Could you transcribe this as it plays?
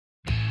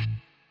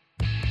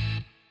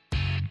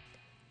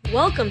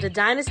Welcome to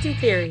Dynasty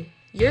Theory,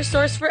 your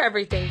source for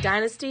everything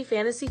Dynasty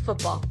Fantasy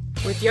Football,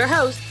 with your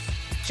hosts,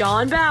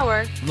 John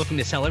Bauer. I'm looking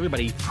to sell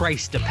everybody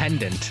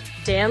price-dependent.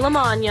 Dan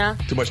Lamagna.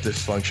 Too much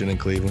dysfunction in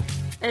Cleveland.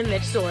 And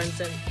Mitch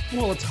Sorensen.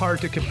 Well, it's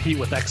hard to compete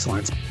with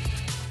excellence.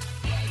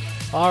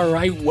 All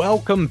right,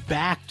 welcome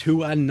back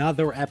to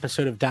another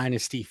episode of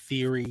Dynasty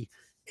Theory,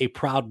 a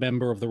proud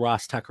member of the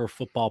Ross Tucker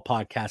Football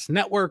Podcast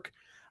Network.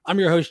 I'm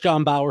your host,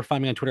 John Bauer.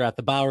 Find me on Twitter at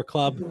The Bauer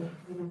Club.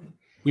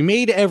 We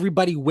made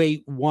everybody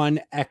wait one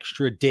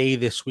extra day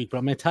this week, but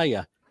I'm going to tell you,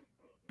 I'm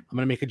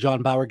going to make a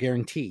John Bauer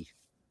guarantee.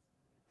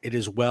 It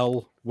is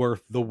well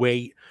worth the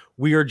wait.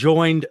 We are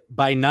joined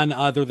by none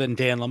other than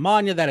Dan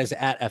Lamagna. That is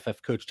at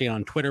FF Coach Dan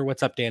on Twitter.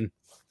 What's up, Dan?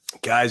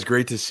 Guys,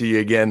 great to see you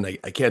again.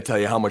 I can't tell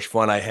you how much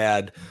fun I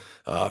had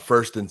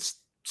first and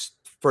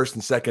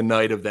second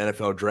night of the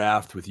NFL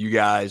draft with you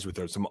guys,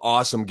 with some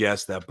awesome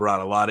guests that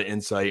brought a lot of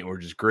insight and were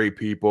just great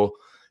people.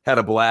 Had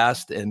a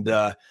blast, and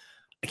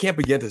I can't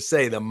begin to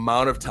say the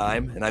amount of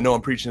time, and I know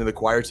I'm preaching to the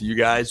choir to you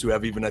guys who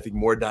have even, I think,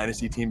 more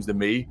dynasty teams than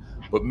me,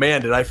 but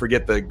man, did I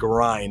forget the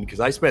grind, because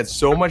I spent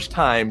so much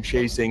time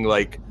chasing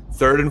like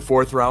third and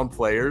fourth round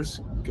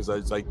players because I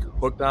was like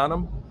hooked on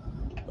them.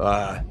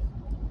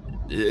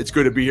 It's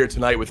good to be here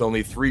tonight with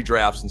only 3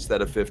 drafts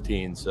instead of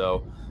 15.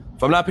 So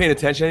if I'm not paying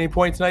attention at any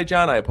point tonight,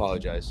 John, I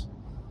apologize.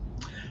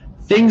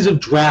 Things have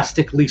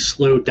drastically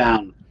slowed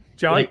down.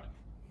 John,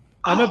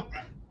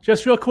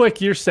 just real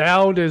quick, your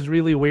sound is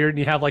really weird and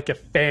you have like a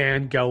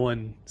fan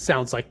going,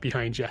 sounds like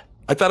behind you.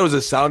 I thought it was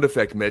a sound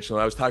effect, Mitch.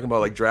 When I was talking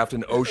about like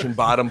drafting ocean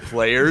bottom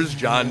players,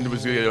 John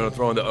was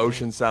throwing the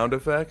ocean sound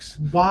effects.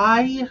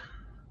 Why?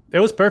 It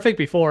was perfect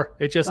before.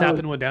 It just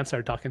happened when Dan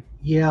started talking.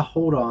 Yeah,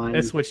 hold on.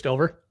 It switched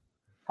over.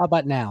 How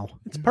about now?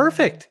 It's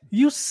perfect.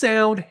 You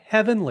sound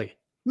heavenly.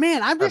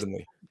 Man, I'm just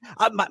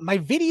my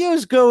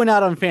video's going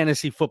out on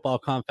Fantasy Football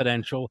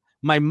Confidential.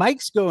 My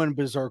mic's going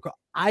berserk.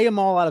 I am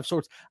all out of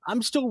sorts.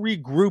 I'm still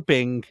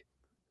regrouping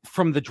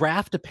from the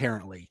draft,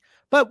 apparently.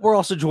 But we're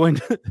also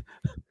joined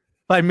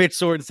by Mitch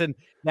Sorensen.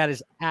 That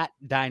is at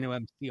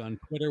DynoMC on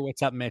Twitter.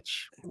 What's up,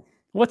 Mitch?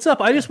 What's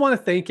up? I just want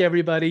to thank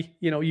everybody.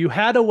 You know, you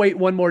had to wait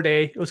one more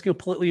day. It was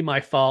completely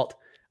my fault.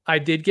 I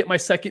did get my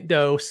second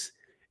dose.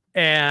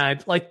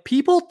 And like,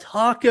 people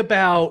talk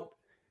about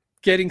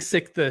getting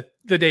sick the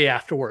day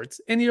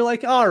afterwards. And you're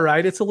like, all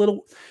right, it's a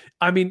little,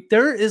 I mean,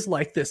 there is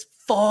like this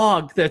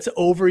fog that's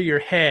over your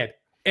head.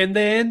 And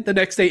then the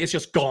next day it's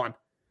just gone.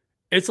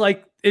 It's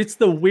like, it's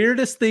the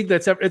weirdest thing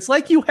that's ever, it's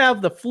like you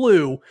have the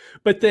flu,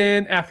 but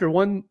then after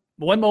one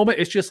moment,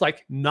 it's just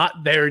like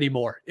not there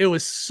anymore. It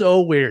was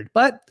so weird,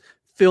 but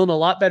feeling a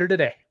lot better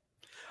today.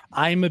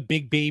 I'm a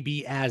big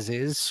baby as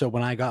is. So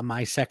when I got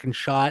my second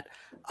shot,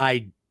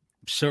 I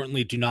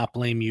certainly do not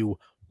blame you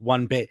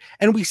one bit.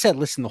 And we said,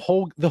 listen, the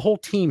whole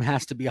team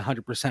has to be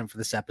 100% for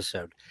this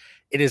episode.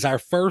 It is our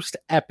first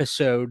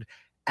episode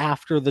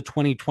after the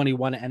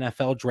 2021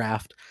 NFL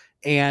draft.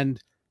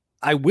 And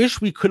I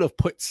wish we could have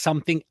put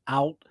something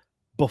out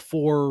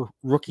before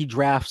rookie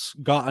drafts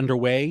got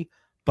underway.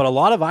 But a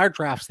lot of our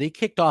drafts, they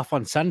kicked off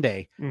on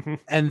Sunday. Mm-hmm.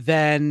 And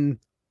then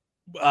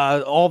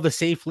all the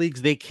safe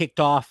leagues, they kicked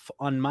off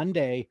on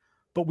Monday.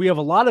 But we have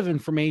a lot of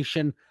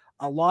information,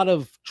 a lot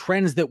of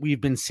trends that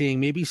we've been seeing,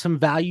 maybe some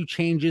value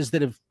changes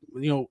that have,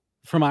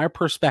 from our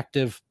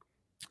perspective,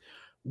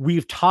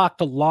 we've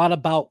talked a lot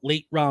about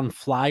late round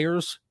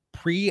flyers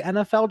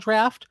pre-NFL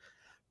draft,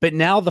 but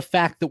now the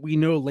fact that we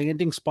know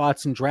landing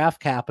spots and draft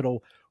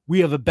capital, we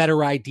have a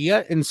better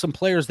idea in some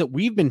players that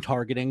we've been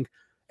targeting,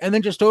 and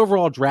then just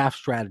overall draft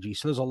strategy.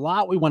 So there's a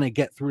lot we want to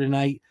get through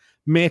tonight.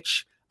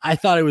 Mitch, I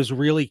thought it was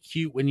really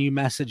cute when you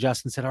messaged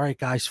us and said, all right,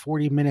 guys,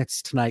 40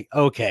 minutes tonight.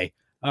 Okay.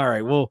 All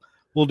right.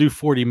 We'll do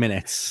 40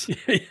 minutes.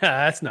 Yeah,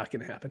 that's not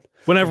going to happen.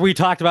 Whenever we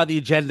talked about the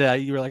agenda,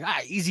 you were like,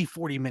 easy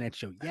 40-minute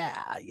show.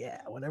 Yeah,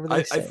 whatever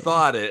they say. I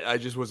thought it. I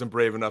just wasn't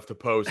brave enough to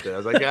post it. I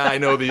was like, I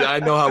know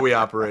how we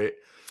operate.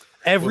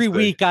 Every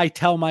week I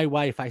tell my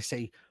wife, I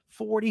say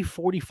 40,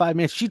 45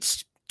 minutes. She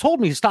told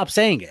me to stop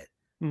saying it.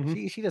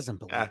 Mm-hmm. She doesn't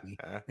believe me.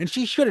 And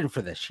she shouldn't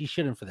for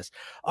this.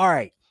 All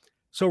right.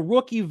 So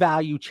rookie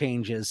value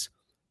changes.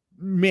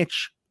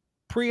 Mitch,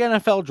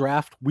 pre-NFL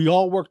draft, we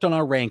all worked on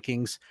our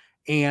rankings.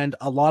 And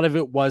a lot of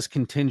it was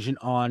contingent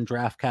on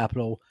draft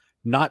capital,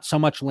 not so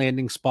much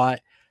landing spot.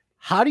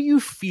 How do you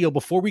feel,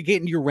 before we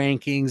get into your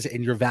rankings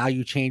and your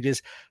value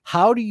changes,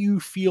 how do you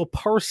feel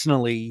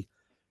personally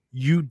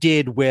you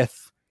did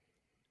with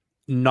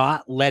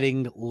not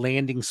letting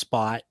landing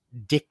spot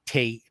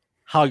dictate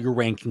how your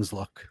rankings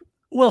look?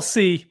 Well,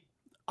 see,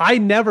 I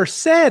never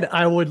said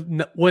I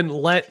wouldn't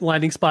let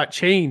landing spot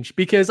change,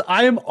 because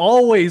I am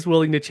always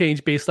willing to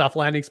change based off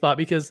landing spot,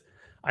 because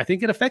I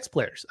think it affects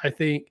players. I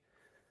think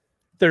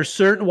there's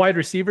certain wide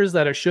receivers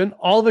that shouldn't.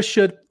 All of us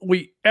should.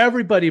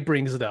 Everybody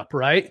brings it up,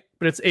 right?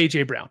 But it's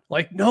AJ Brown.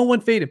 Like, no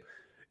one fade him.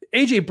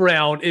 AJ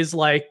Brown is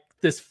like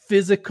this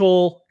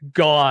physical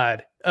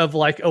god of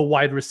like a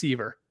wide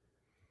receiver.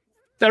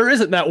 There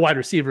isn't that wide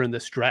receiver in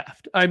this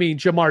draft. I mean,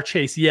 Jamar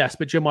Chase, yes,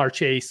 but Jamar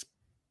Chase,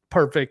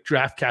 perfect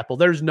draft capital.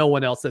 There's no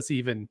one else that's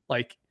even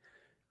like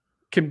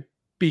can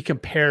be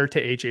compared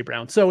to AJ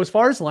Brown. So as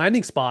far as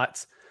landing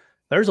spots,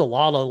 there's a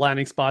lot of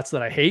landing spots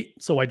that I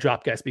hate. So I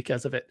drop guys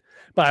because of it.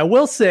 But I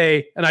will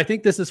say, and I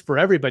think this is for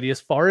everybody,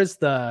 as far as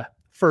the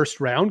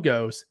first round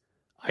goes,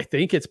 I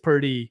think it's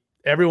pretty,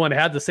 everyone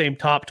had the same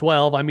top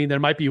 12. I mean, there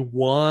might be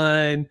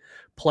one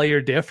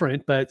player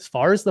different, but as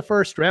far as the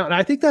first round, and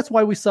I think that's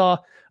why we saw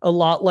a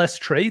lot less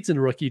trades in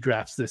rookie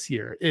drafts this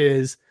year,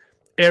 is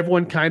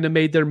everyone kind of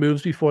made their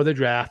moves before the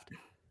draft.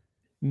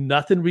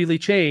 Nothing really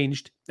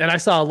changed. And I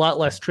saw a lot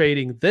less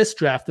trading this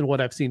draft than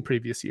what I've seen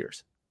previous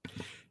years.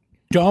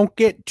 Don't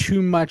get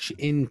too much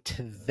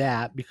into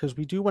that because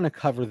we do want to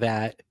cover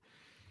that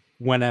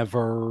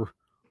whenever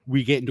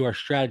we get into our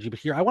strategy. But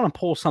here, I want to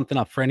pull something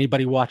up for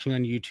anybody watching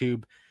on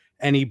YouTube,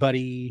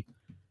 anybody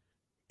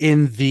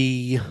in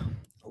the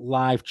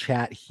live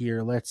chat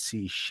here. Let's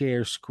see.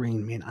 Share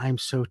screen. Man, I'm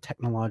so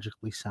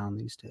technologically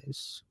sound these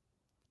days.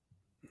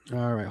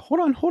 All right. Hold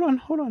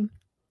on.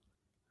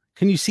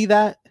 Can you see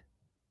that?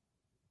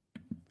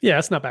 Yeah,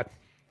 it's not bad.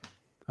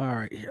 All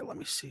right. Here, let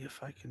me see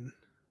if I can.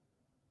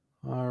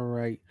 All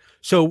right.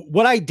 So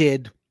what I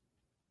did,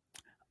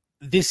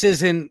 this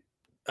isn't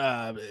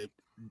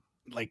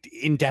like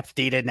in-depth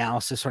data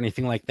analysis or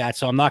anything like that.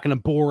 So I'm not going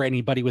to bore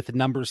anybody with the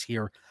numbers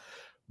here,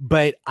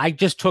 but I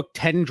just took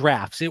 10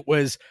 drafts. It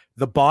was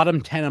the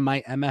bottom 10 of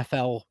my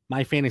MFL,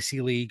 my fantasy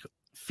league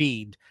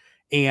feed.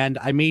 And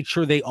I made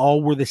sure they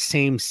all were the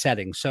same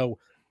setting. So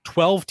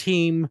 12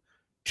 team,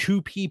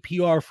 2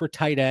 PPR for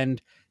tight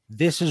end.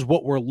 This is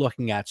what we're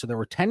looking at. So there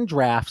were 10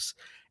 drafts.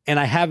 And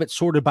I have it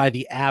sorted by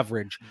the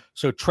average.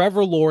 So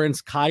Trevor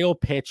Lawrence, Kyle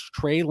Pitts,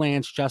 Trey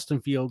Lance,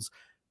 Justin Fields,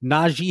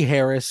 Najee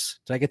Harris.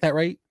 Did I get that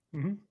right?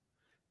 Mm-hmm.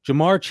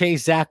 Jamar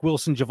Chase, Zach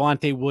Wilson,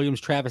 Javonte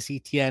Williams, Travis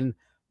Etienne,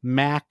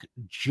 Mac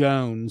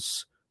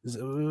Jones,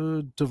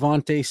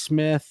 Devontae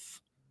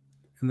Smith,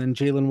 and then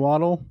Jalen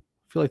Waddle.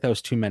 I feel like that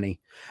was too many.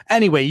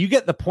 Anyway, you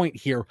get the point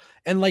here.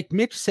 And like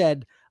Mitch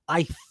said,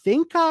 I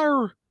think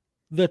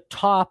the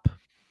top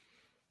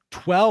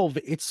 12,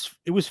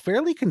 it was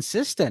fairly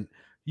consistent.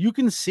 You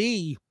can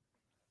see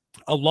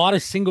a lot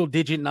of single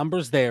digit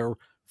numbers there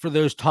for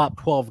those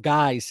top 12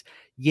 guys.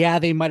 Yeah,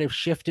 they might have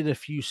shifted a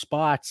few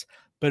spots,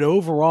 but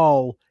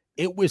overall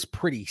it was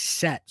pretty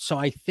set. So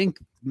I think,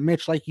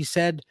 Mitch, like you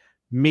said,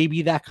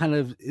 maybe that kind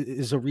of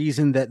is a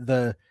reason that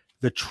the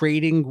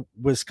trading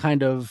was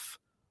kind of,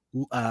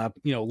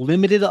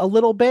 limited a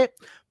little bit.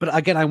 But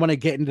again, I want to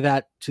get into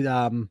that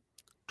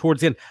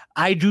towards the end.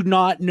 I do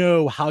not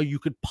know how you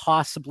could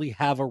possibly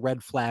have a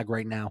red flag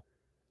right now.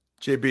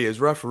 JB, as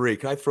referee,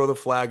 can I throw the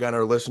flag on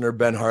our listener,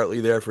 Ben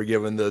Hartley, there for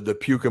giving the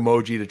puke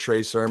emoji to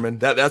Trey Sermon?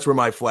 That's where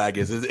my flag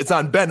is. It's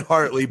on Ben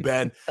Hartley,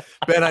 Ben.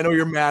 Ben, I know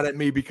you're mad at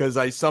me because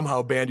I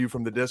somehow banned you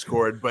from the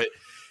Discord, but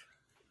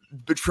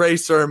Trey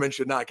Sermon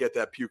should not get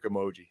that puke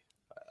emoji.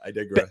 I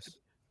digress.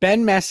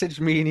 Ben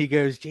messaged me and he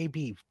goes,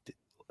 JB,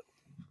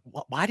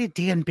 why did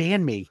Dan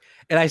ban me?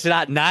 And I said,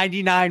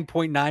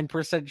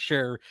 99.9%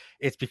 sure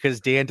it's because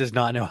Dan does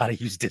not know how to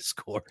use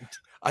Discord.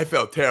 I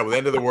felt terrible. The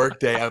end of the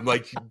workday, I'm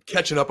like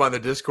catching up on the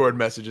Discord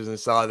messages and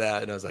saw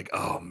that. And I was like,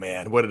 oh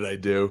man, what did I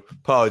do?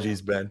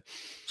 Apologies, Ben.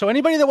 So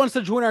anybody that wants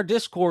to join our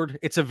Discord,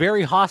 it's a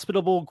very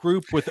hospitable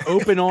group with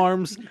open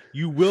arms.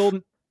 You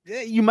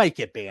might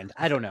get banned.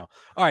 I don't know.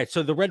 All right.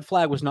 So the red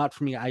flag was not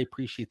for me. I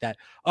appreciate that.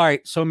 All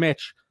right. So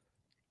Mitch,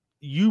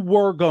 you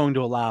were going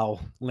to allow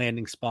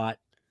landing spot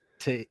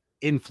to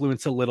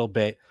influence a little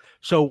bit.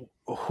 So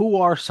who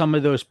are some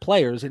of those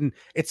players? And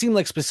it seemed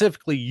like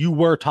specifically you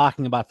were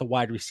talking about the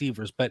wide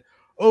receivers, but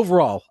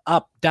overall,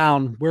 up,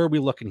 down, where are we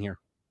looking here?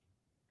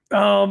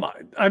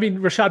 I mean,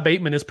 Rashad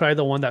Bateman is probably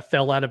the one that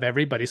fell out of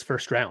everybody's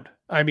first round.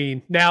 I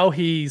mean, now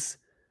he'll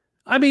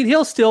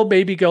still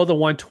maybe go the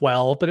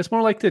 112, but it's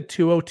more like the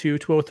 202,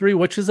 203,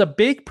 which is a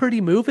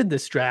pretty move in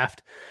this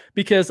draft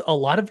because a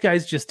lot of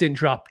guys just didn't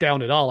drop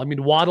down at all. I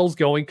mean, Waddle's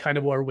going kind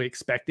of where we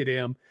expected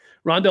him.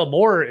 Rondale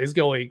Moore is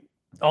going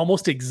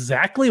almost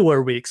exactly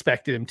where we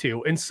expected him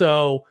to. And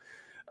so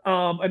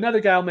another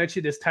guy I'll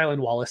mention is Tylan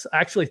Wallace.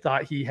 I actually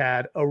thought he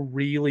had a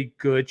really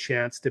good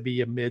chance to be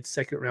a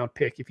mid-second round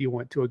pick if he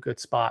went to a good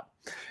spot.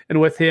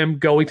 And with him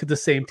going to the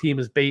same team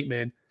as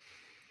Bateman,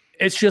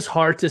 it's just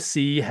hard to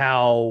see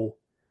how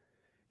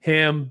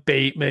him,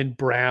 Bateman,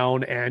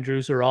 Brown,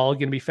 Andrews are all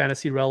going to be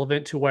fantasy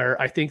relevant to where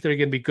I think they're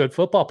going to be good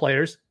football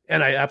players.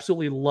 And I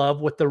absolutely love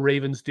what the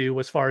Ravens do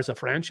as far as a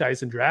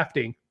franchise and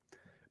drafting.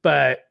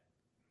 But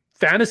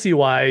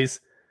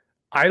fantasy-wise,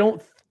 I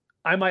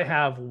might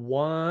have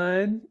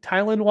one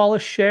Tylan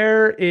Wallace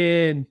share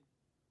in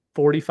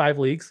 45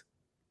 leagues.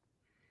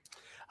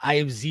 I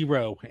have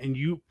 0. And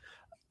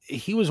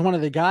he was one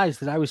of the guys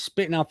that I was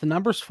spitting out the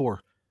numbers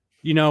for,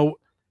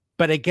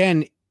 but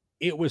again,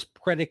 it was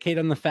predicated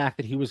on the fact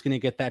that he was going to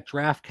get that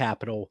draft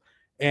capital.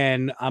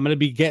 And I'm going to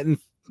be getting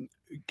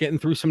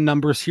through some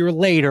numbers here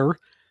later.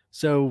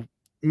 So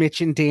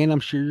Mitch and Dan, I'm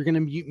sure you're going to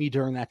mute me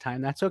during that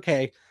time. That's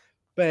okay.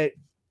 But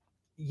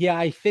yeah,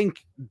 I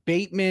think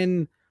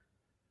Bateman,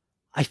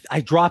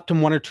 I dropped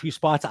him 1 or 2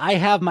 spots. I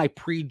have my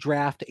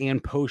pre-draft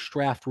and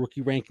post-draft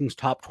rookie rankings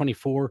top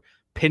 24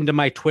 pinned to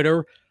my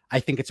Twitter. I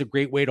think it's a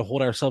great way to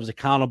hold ourselves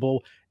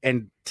accountable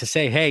and to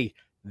say, hey,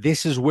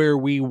 this is where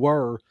we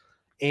were.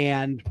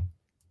 And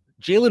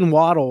Jalen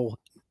Waddle,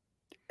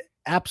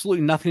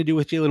 absolutely nothing to do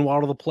with Jalen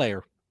Waddle, the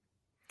player,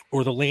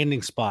 or the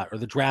landing spot, or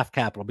the draft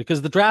capital,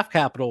 because the draft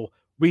capital,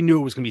 we knew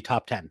it was going to be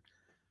top 10.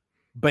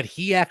 But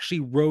he actually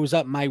rose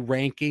up my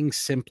rankings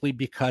simply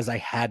because I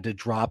had to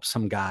drop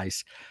some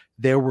guys.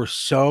 There were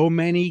so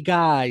many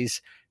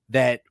guys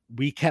that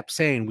we kept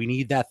saying, we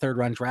need that third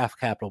round draft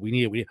capital. We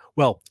need it.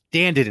 Well,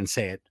 Dan didn't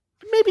say it.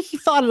 Maybe he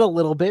thought it a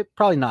little bit.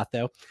 Probably not,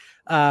 though.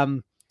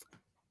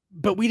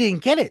 But we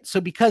didn't get it.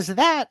 So because of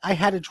that, I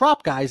had to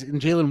drop guys,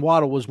 and Jalen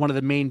Waddle was one of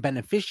the main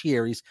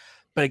beneficiaries.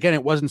 But again,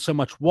 it wasn't so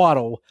much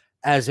Waddle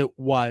as it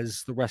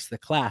was the rest of the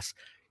class.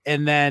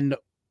 And then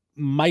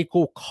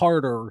Michael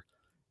Carter,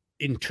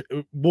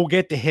 we'll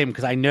get to him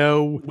because I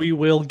know we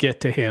will get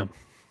to him.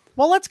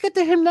 Well, let's get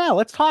to him now.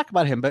 Let's talk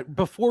about him. But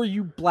before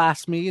you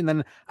blast me, and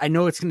then I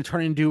know it's going to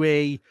turn into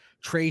a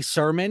Trey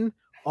Sermon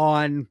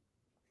on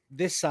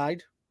this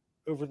side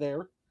over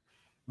there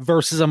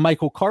versus a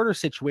Michael Carter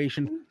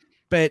situation.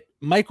 But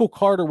Michael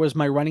Carter was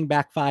my running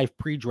back 5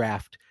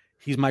 pre-draft.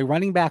 He's my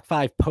running back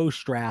 5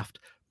 post-draft,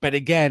 but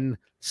again,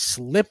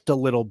 slipped a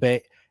little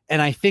bit.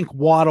 And I think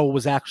Waddle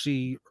was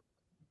actually,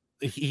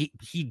 he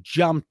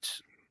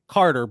jumped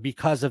Carter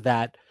because of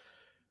that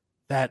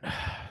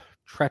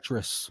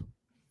treacherous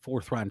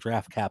 4th round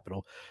draft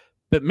capital.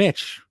 But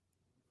Mitch,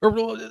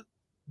 or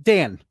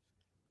Dan,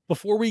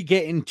 before we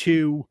get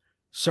into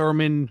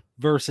Sermon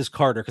versus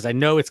Carter, because I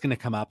know it's going to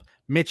come up,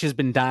 Mitch has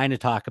been dying to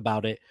talk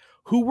about it.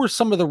 Who were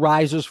some of the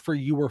risers for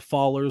you or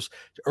fallers,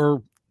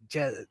 or,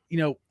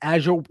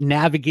 as you're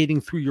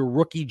navigating through your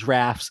rookie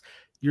drafts,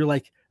 you're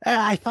like,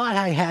 I thought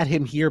I had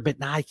him here, but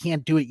now I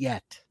can't do it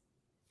yet.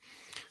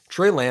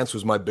 Trey Lance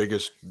was my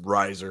biggest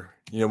riser.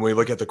 When we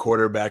look at the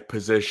quarterback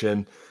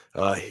position,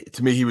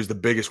 to me, he was the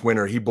biggest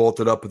winner. He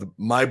bolted up with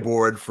my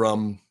board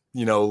from,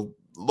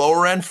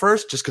 lower end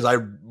first, just because I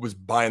was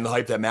buying the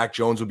hype that Mac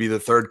Jones would be the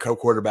 3rd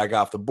quarterback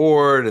off the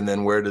board. And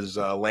then where does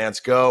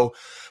Lance go?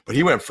 But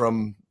he went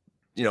from,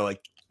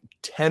 like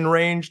 10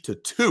 range to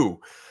 2.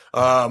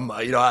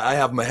 I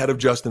have him ahead of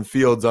Justin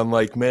Fields,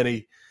 unlike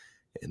many.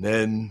 And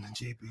then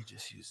JB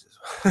just uses.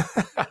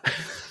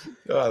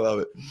 Oh, I love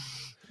it.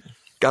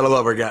 Gotta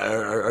love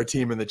our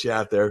team in the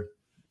chat there.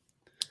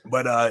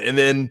 But and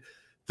then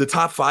the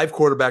top 5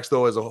 quarterbacks,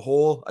 though, as a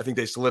whole, I think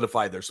they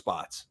solidified their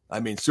spots. I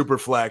mean, super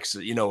flex,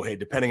 hey,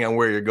 depending on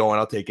where you're going,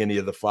 I'll take any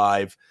of the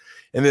 5.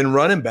 And then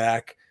running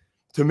back,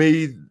 to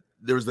me,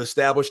 there was the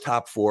established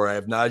top 4. I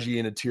have Najee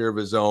in a tier of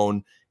his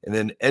own. And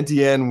then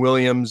Etienne,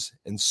 Williams,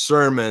 and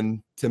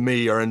Sermon, to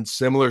me, are in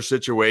similar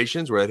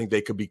situations where I think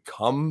they could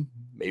become,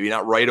 maybe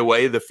not right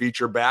away, the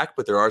feature back,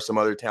 but there are some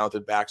other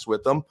talented backs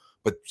with them,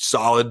 but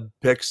solid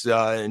picks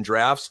in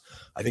drafts.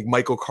 I think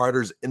Michael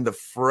Carter's in the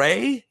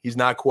fray. He's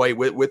not quite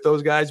with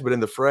those guys, but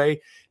in the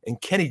fray. And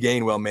Kenny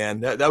Gainwell,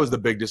 man, that was the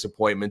big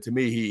disappointment. To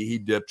me, he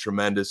dipped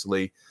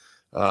tremendously.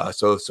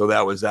 So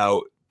that was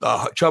out.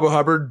 Chuba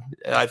Hubbard,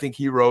 I think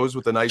he rose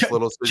with a nice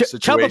little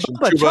situation.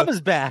 Chuba's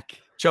back.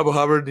 Chuba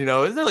Hubbard,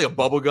 is there like a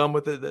bubble gum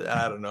with it?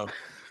 I don't know.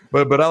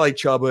 But I like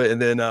Chuba.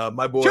 And then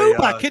my boy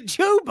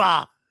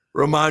Chuba.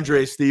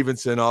 Ramondre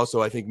Stevenson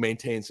also, I think,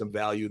 maintained some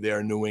value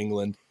there in New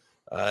England.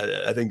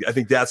 I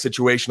think that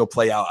situation will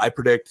play out. I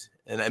predict,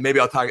 and maybe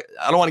I'll talk.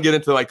 I don't want to get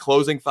into my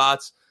closing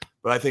thoughts,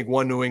 but I think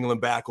one New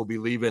England back will be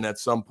leaving at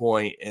some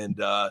point, and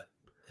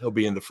he'll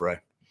be in the fray.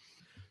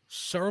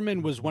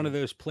 Sermon was one of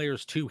those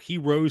players too. He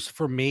rose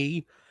for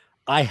me.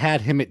 I had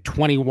him at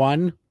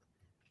 21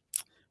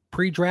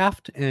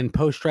 pre-draft and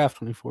post-draft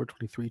 24,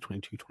 23,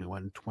 22,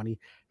 21, 20,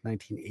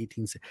 19,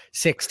 18,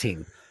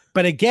 16.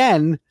 But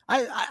again,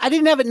 I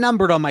didn't have it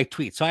numbered on my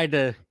tweet, so I had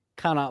to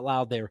count out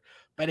loud there.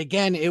 But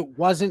again, it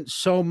wasn't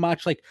so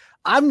much like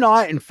I'm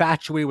not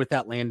infatuated with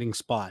that landing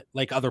spot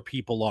like other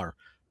people are,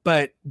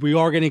 but we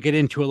are going to get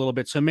into a little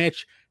bit. So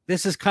Mitch,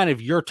 this is kind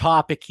of your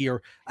topic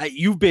here.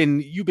 You've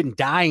been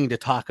dying to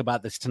talk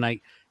about this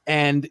tonight,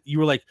 and you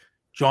were like,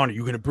 John, are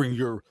you going to bring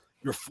your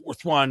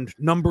 4th round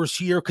numbers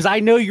here? Because I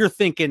know you're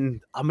thinking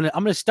I'm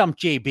gonna stump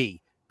JB,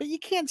 but you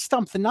can't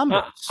stump the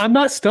numbers. I'm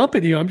not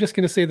stumping you. I'm just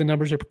going to say the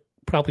numbers are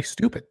probably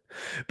stupid.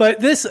 But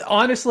this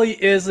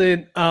honestly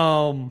isn't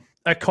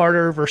a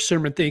Carter versus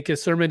Sermon thing,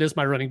 because Sermon is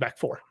my running back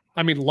 4.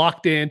 I mean,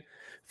 locked in.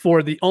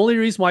 For the only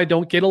reason why I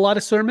don't get a lot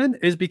of Sermon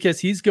is because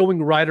he's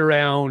going right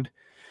around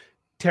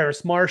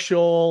Terrace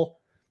Marshall,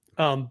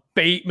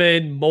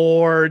 Bateman,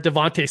 Moore,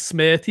 Devontae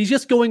Smith. He's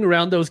just going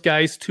around those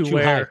guys to Too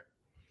where, high.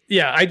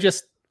 Yeah,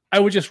 I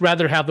would just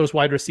rather have those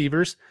wide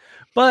receivers.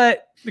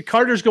 But the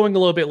Carter's going a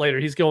little bit later.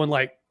 He's going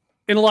like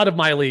in a lot of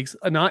my leagues,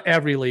 not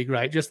every league,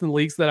 right? Just in the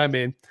leagues that I'm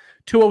in,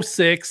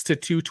 206 to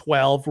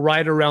 212,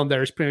 right around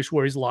there is pretty much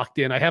where he's locked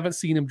in. I haven't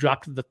seen him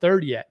drop to the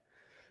 3rd yet.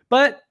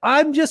 But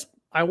I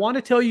want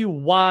to tell you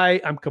why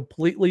I'm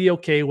completely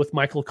okay with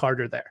Michael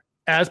Carter there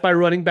as my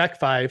running back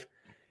 5.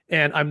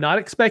 And I'm not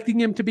expecting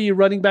him to be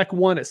running back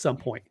 1 at some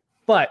point.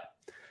 But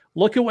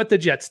look at what the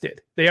Jets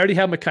did. They already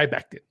have Mekhi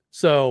Becton.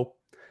 So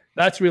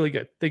that's really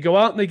good. They go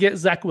out and they get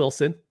Zach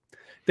Wilson.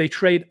 They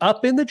trade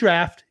up in the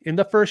draft in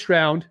the first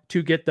round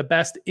to get the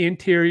best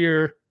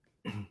interior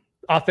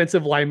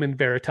offensive lineman,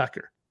 Vera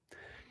Tucker.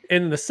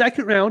 And in the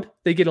second round,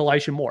 they get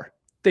Elijah Moore.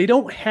 They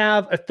don't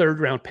have a third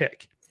round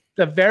pick.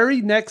 The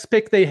very next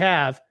pick they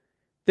have,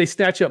 they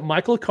snatch up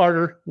Michael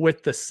Carter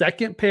with the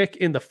second pick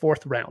in the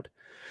fourth round.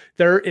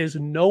 There is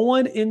no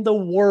one in the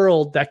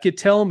world that could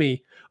tell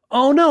me,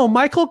 oh no,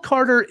 Michael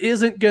Carter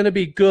isn't going to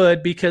be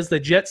good because the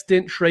Jets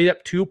didn't trade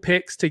up 2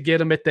 picks to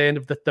get him at the end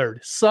of the third.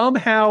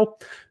 Somehow,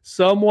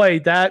 some way,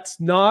 that's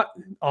not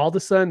all of a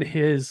sudden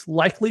his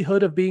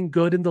likelihood of being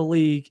good in the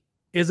league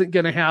isn't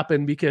going to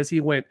happen because he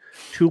went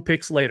 2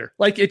 picks later.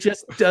 Like, it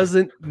just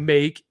doesn't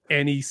make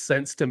any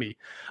sense to me.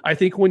 I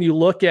think when you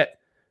look at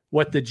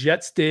what the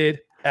Jets did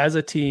as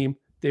a team,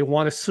 they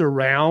want to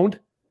surround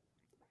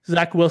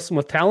Zach Wilson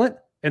with talent,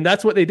 and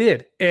that's what they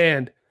did.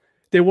 And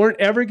they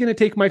weren't ever going to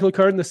take Michael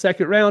Carter in the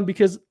second round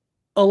because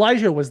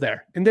Elijah was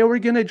there, and they were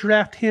going to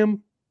draft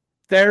him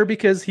there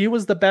because he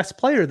was the best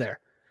player there.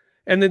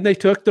 And then they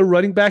took the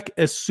running back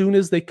as soon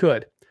as they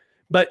could.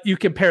 But you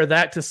compare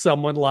that to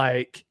someone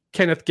like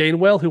Kenneth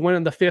Gainwell, who went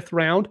in the 5th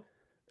round.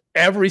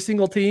 Every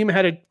single team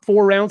had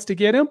 4 rounds to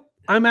get him.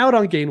 I'm out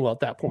on Gainwell at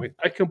that point.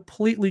 I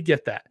completely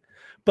get that.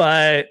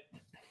 But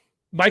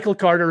Michael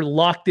Carter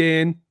locked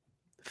in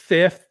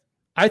 5th.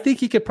 I think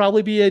he could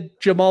probably be a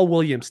Jamal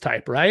Williams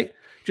type, right?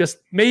 Just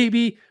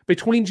maybe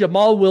between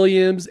Jamal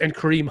Williams and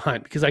Kareem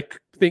Hunt, because I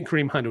think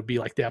Kareem Hunt would be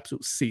like the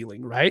absolute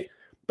ceiling, right?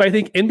 But I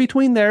think in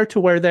between there to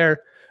where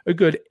they're a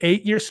good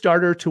 8-year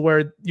starter to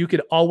where you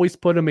could always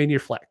put them in your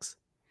flex.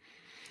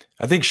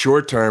 I think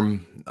short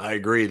term, I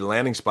agree. The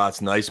landing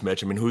spot's nice,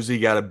 Mitch. I mean, who's he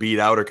got to beat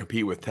out or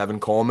compete with? Tevin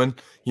Coleman,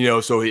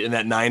 so in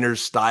that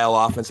Niners style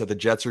offense that the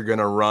Jets are going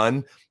to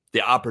run,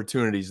 the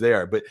opportunities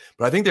there. But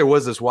I think there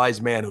was this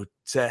wise man who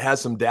has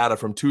some data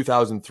from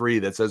 2003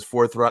 that says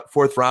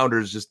fourth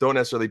rounders just don't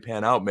necessarily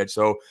pan out, Mitch.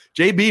 So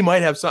JB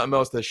might have something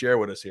else to share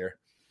with us here.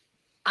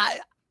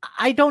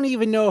 I don't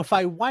even know if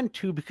I want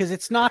to because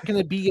it's not going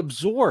to be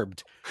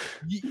absorbed.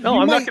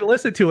 I'm not going to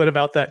listen to it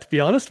about that, to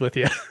be honest with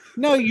you.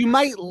 No, you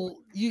might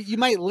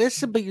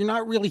listen, but you're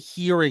not really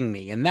hearing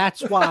me. And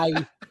that's why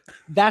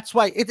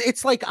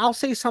it's like I'll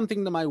say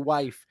something to my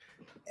wife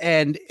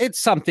and it's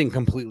something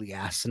completely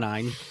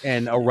asinine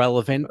and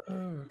irrelevant.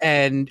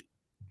 And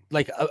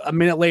like a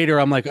minute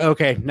later, I'm like,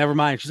 okay, never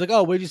mind. She's like,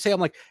 oh, what did you say?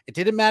 I'm like, it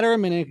didn't matter a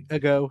minute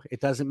ago.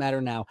 It doesn't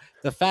matter now.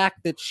 The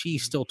fact that she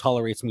still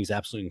tolerates me is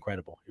absolutely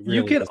incredible. Really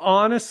you can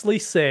honestly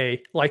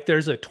say like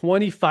there's a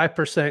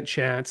 25%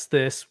 chance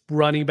this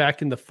running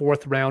back in the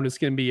 4th round is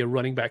going to be a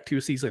running back 2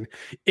 season.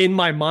 In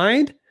my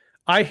mind,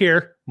 I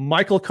hear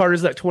Michael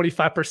Carter's at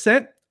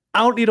 25%. I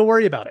don't need to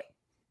worry about it.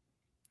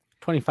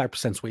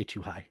 25% is way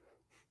too high.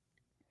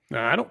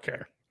 No, I don't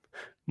care.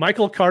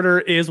 Michael Carter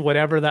is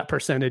whatever that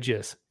percentage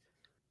is.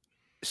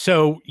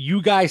 So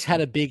you guys had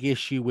a big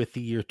issue with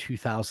the year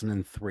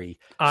 2003.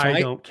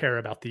 I don't care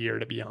about the year,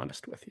 to be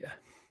honest with you.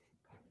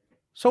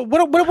 So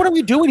what are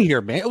we doing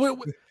here, man?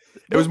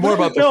 It was more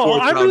about the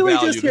I'm really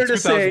just here to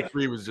say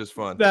 2003 was just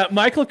fun. That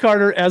Michael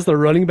Carter as the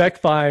running back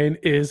fine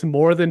is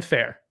more than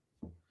fair.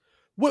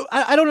 Well,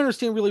 I don't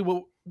understand really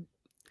what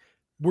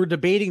we're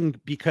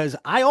debating because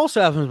I also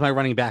have him as my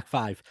running back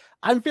 5.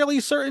 I'm fairly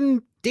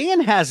certain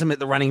Dan has him at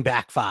the running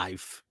back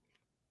 5.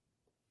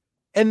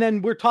 And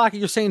then we're talking,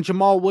 you're saying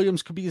Jamal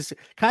Williams could be,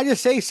 can I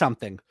just say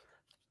something?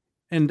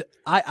 And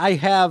I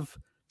have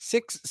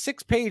six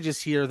pages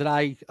here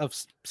of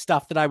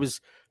stuff that I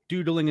was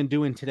doodling and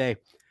doing today.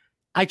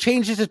 I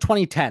changed it to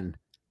 2010.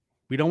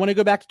 We don't want to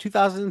go back to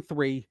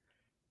 2003.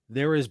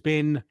 There has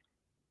been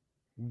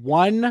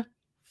 1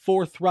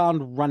 4th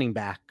round running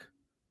back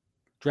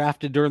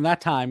drafted during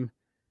that time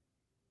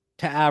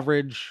to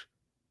average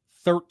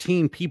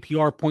 13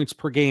 PPR points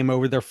per game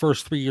over their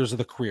first 3 years of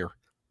the career.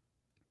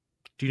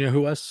 Do you know who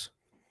it was?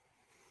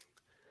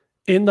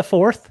 In the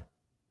 4th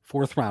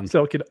round.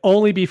 So it could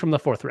only be from the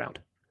 4th round.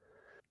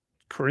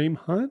 Kareem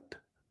Hunt?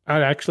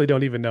 I actually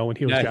don't even know when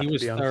he was drafted. He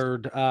was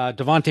 3rd.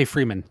 Devontae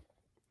Freeman.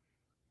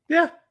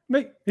 Yeah,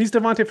 he's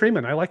Devontae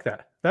Freeman. I like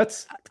that.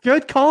 That's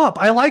good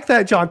comp. I like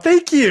that, John.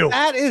 Thank you.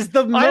 That is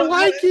the I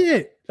like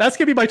it. That's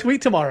going to be my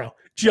tweet tomorrow.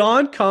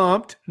 John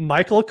comped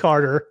Michael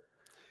Carter.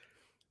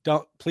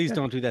 Please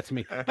don't do that to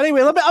me. But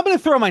anyway, I'm going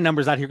to throw my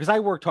numbers out here because I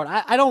worked hard.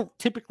 I don't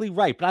typically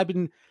write, but I've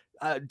been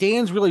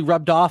Dan's really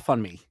rubbed off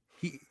on me.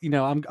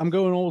 I'm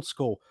going old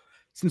school.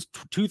 Since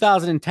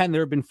 2010,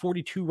 there have been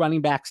 42 running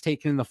backs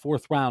taken in the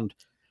 4th round,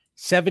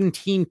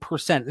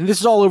 17%. And this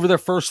is all over their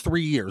first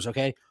 3 years,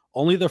 okay?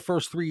 Only their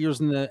first 3 years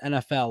in the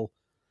NFL.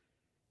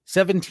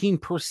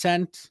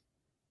 17%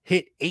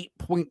 hit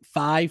 8.5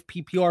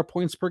 PPR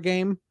points per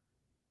game.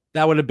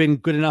 That would have been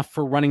good enough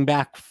for running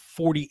back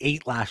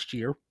 48 last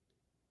year.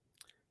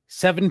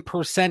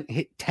 7%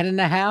 hit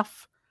 10.5.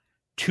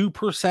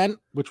 2%,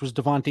 which was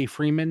Devontae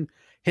Freeman,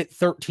 hit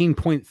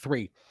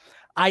 13.3.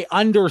 I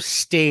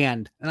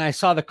understand, and I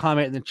saw the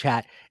comment in the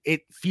chat,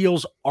 it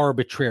feels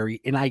arbitrary,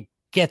 and I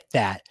get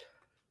that.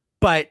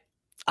 But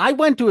I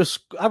went to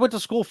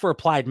school for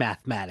applied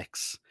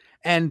mathematics,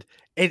 and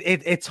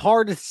it's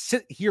hard to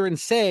sit here and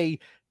say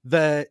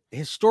the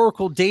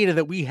historical data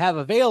that we have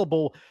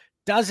available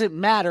doesn't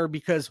matter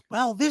because,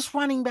 well, this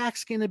running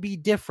back's going to be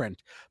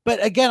different.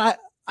 But again,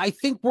 I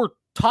think we're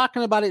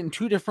talking about it in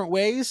two different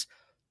ways,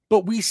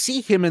 but we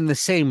see him in the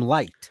same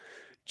light.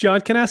 John,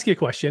 can I ask you a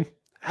question?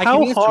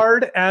 How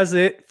hard is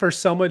it for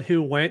someone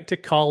who went to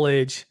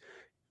college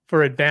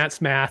for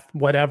advanced math,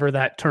 whatever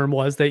that term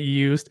was that you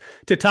used,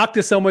 to talk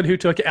to someone who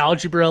took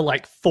algebra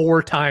like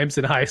 4 times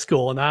in high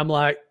school? And I'm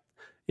like,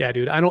 yeah,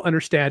 dude, I don't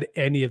understand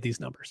any of these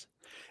numbers.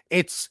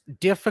 It's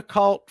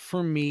difficult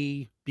for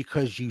me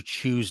because you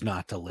choose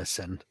not to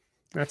listen.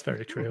 That's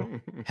very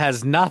true.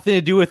 Has nothing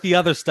to do with the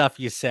other stuff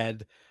you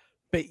said,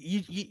 but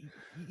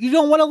you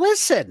don't want to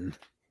listen.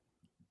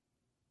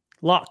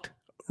 Locked.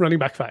 Running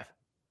back 5.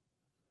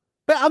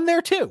 But I'm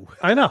there too.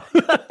 I know.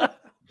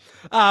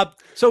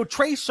 So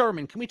Trey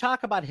Sermon, can we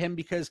talk about him?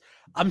 Because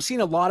I'm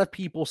seeing a lot of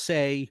people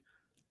say,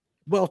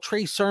 well,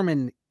 Trey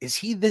Sermon, is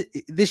he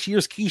this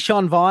year's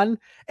Keyshawn Vaughn?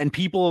 And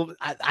people,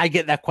 I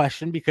get that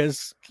question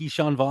because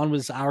Keyshawn Vaughn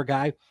was our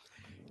guy.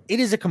 It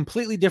is a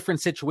completely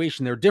different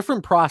situation. There are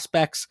different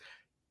prospects.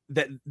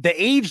 That the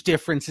age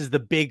difference is the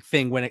big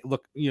thing when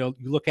you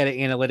look at it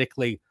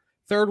analytically.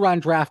 3rd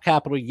round draft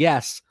capital,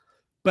 yes.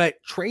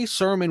 But Trey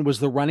Sermon was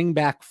the running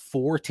back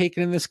 4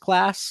 taken in this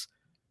class.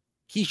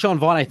 Keyshawn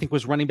Vaughn, I think,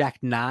 was running back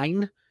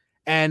 9.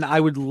 And I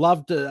would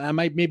love to,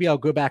 maybe I'll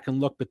go back and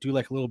look, but do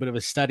like a little bit of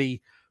a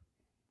study.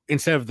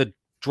 Instead of the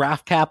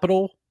draft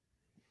capital,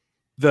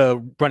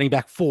 the running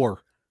back 4,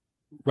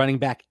 running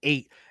back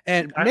 8.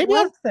 And maybe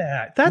I love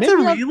that. That's a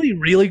really,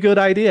 really good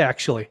idea,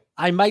 actually.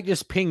 I might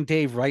just ping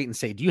Dave Wright and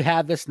say, do you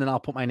have this? And then I'll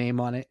put my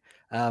name on it.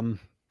 I'm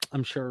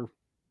sure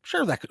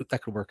that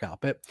could work out.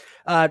 But,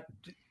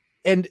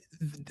 and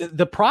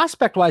the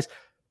prospect wise,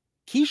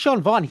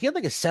 Keyshawn Vaughn, he had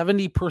like a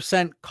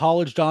 70%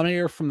 college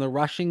dominator from the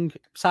rushing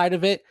side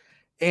of it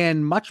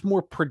and much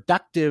more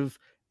productive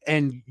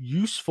and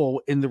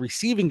useful in the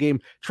receiving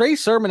game. Trey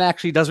Sermon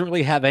actually doesn't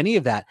really have any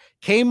of that.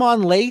 Came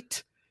on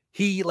late.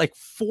 He like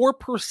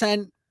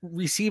 4%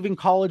 receiving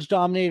college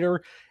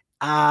dominator,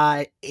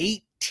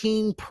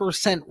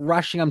 18%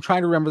 rushing. I'm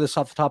trying to remember this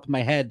off the top of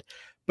my head,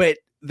 but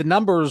the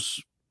numbers,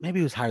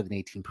 maybe it was higher than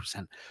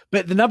 18%,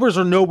 but the numbers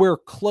are nowhere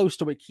close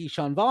to what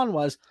Keyshawn Vaughn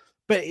was.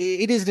 But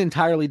it is an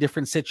entirely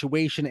different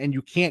situation, and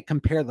you can't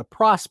compare the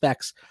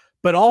prospects.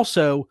 But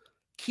also,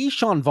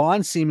 Keyshawn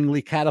Vaughn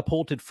seemingly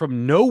catapulted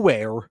from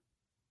nowhere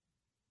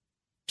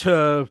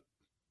to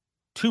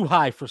too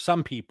high for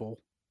some people.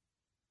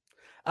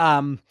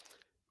 So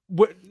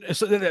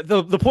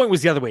the point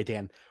was the other way,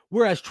 Dan.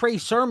 Whereas Trey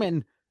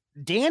Sermon,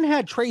 Dan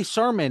had Trey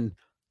Sermon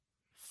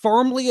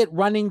firmly at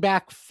running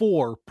back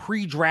 4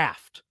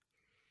 pre-draft.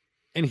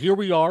 And here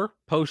we are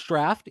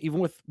post-draft,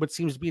 even with what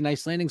seems to be a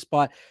nice landing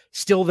spot,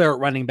 still there at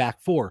running back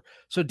 4.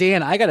 So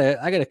Dan, I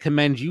gotta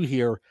commend you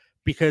here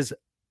because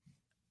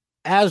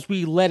as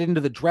we led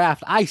into the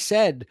draft, I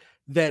said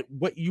that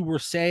what you were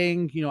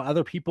saying,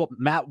 other people,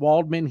 Matt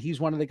Waldman, he's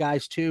one of the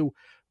guys too,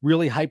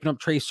 really hyping up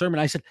Trey Sermon.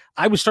 I said,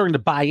 I was starting to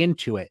buy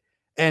into it.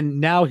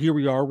 And now here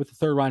we are with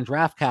the 3rd round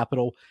draft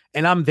capital,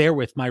 and I'm there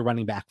with my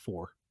running back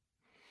 4.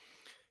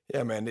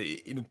 Yeah,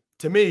 man.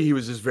 To me, he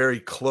was just very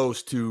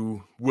close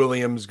to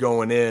Williams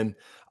going in.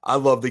 I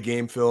love the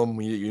game film.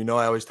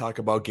 I always talk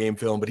about game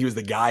film, but he was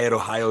the guy at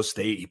Ohio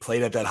State. He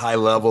played at that high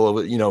level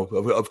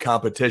of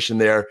competition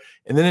there.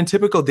 And then in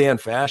typical Dan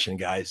fashion,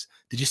 guys,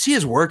 did you see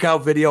his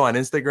workout video on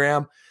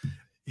Instagram?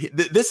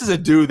 This is a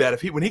dude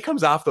that when he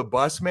comes off the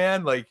bus,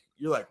 man, like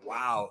you're like,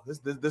 wow,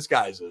 this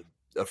guy's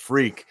a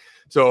freak.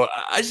 So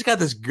I just got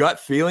this gut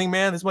feeling,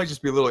 man. This might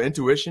just be a little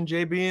intuition,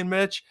 JB and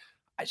Mitch.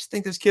 I just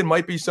think this kid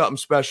might be something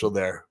special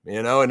there,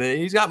 and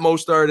he's got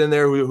Mostert in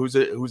there who's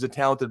a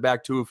talented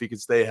back too if he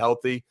could stay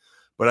healthy.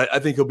 But I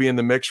think he'll be in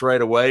the mix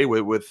right away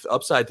with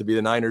upside to be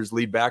the Niners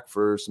lead back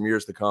for some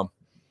years to come.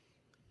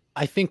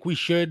 I think we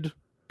should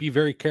be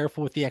very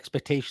careful with the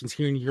expectations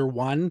here in year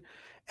 1.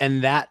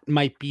 And that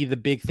might be the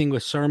big thing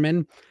with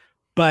Sermon.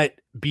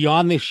 But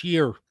beyond this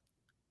year,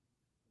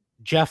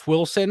 Jeff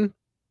Wilson,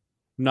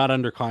 not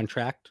under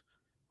contract.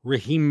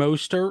 Raheem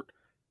Mostert,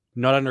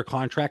 not under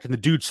contract, and the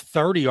dude's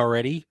 30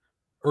 already,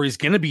 or he's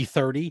going to be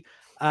 30.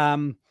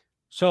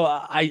 So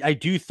I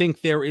do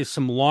think there is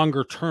some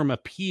longer term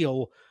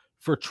appeal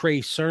for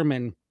Trey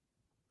Sermon.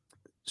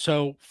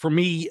 So for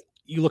me,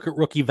 you look at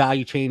rookie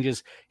value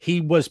changes. He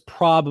was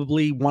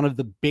probably one of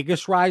the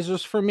biggest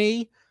risers for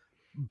me,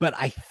 but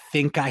I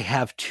think I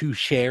have 2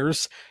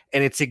 shares,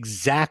 and it's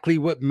exactly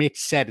what Mitch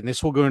said. And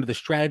this will go into the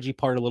strategy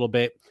part a little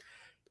bit.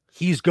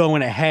 He's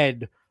going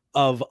ahead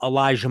of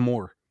Elijah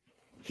Moore.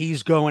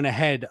 He's going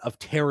ahead of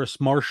Terrace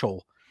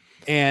Marshall.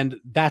 And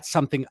that's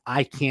something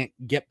I can't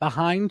get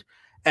behind.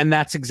 And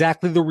that's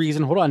exactly the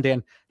reason. Hold on,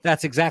 Dan.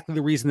 That's exactly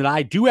the reason that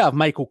I do have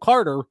Michael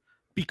Carter,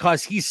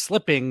 because he's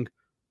slipping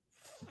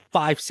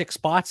 5-6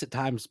 spots at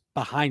times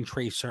behind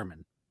Trey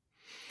Sermon.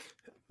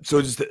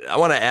 So I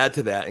want to add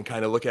to that and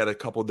kind of look at a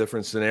couple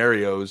different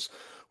scenarios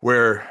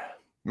where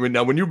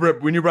when you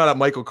brought up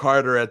Michael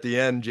Carter at the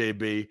end,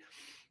 JB,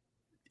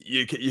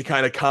 you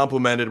kind of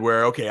complimented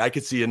where, okay, I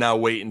could see you now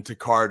waiting to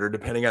Carter,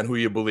 depending on who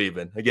you believe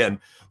in. Again,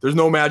 there's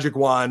no magic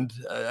wand.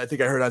 I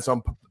think I heard on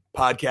some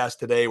podcast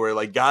today where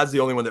like God's the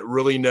only one that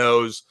really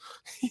knows,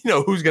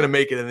 who's going to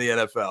make it in the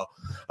NFL.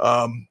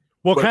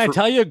 Well, can I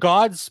tell you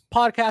God's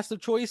podcast of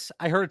choice?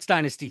 I heard it's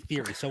Dynasty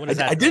Theory. So what is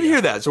that? I did hear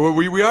that. So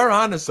we are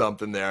on to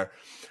something there.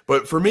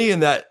 But for me,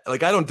 in that,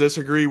 like, I don't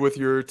disagree with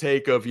your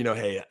take of,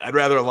 hey, I'd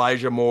rather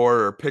Elijah Moore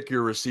or pick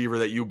your receiver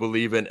that you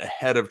believe in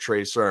ahead of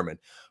Trey Sermon.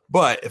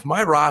 But if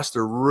my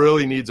roster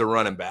really needs a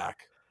running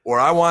back or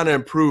I want to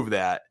improve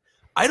that,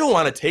 I don't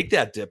want to take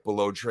that dip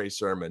below Trey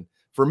Sermon.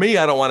 For me,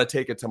 I don't want to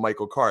take it to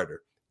Michael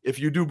Carter. If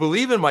you do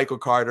believe in Michael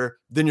Carter,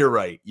 then you're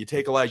right. You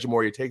take Elijah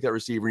Moore, you take that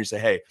receiver, and you say,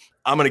 hey,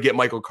 I'm going to get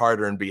Michael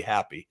Carter and be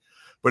happy.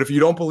 But if you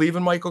don't believe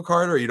in Michael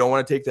Carter or you don't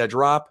want to take that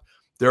drop,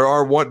 there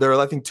are,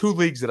 I think, 2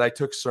 leagues that I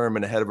took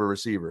Sermon ahead of a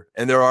receiver.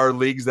 And there are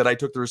leagues that I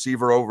took the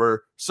receiver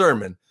over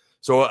Sermon.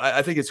 So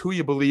I think it's who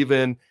you believe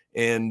in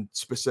and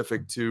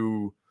specific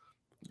to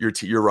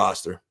your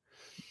roster.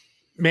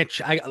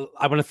 Mitch, I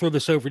want to throw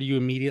this over to you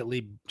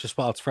immediately just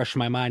while it's fresh in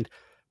my mind.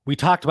 We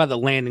talked about the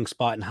landing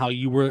spot and how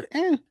you were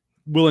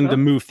willing to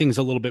move things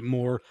a little bit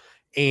more.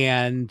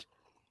 And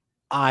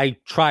I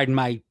tried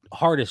my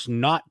hardest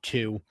not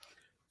to.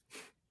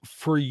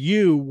 For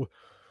you,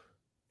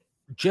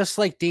 just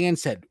like Dan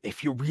said,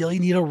 if you really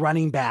need a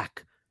running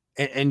back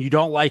and you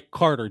don't like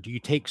Carter, do you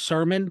take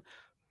Sermon?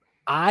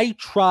 I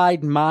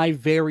tried my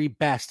very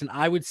best, and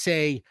I would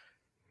say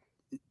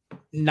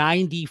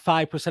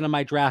 95% of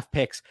my draft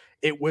picks,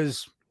 it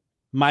was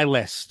my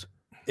list.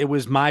 It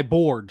was my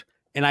board,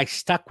 and I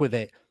stuck with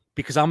it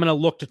because I'm going to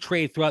look to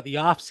trade throughout the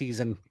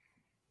offseason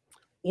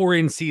or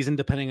in season,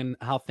 depending on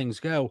how things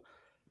go.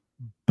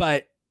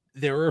 But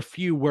there are a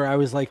few where I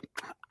was like,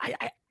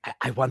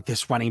 I want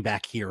this running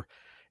back here.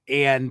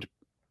 And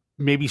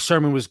maybe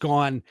Sermon was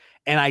gone,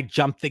 and I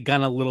jumped the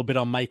gun a little bit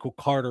on Michael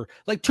Carter,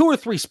 like 2 or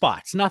 3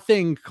 spots,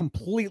 nothing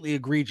completely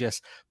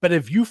egregious. But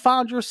have you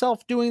found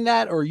yourself doing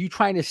that, or are you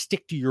trying to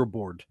stick to your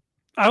board?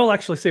 I will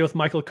actually say with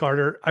Michael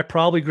Carter, I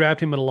probably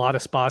grabbed him in a lot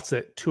of spots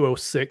at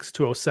 206,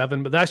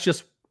 207, but that's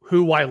just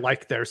who I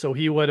like there. So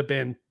he would have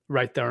been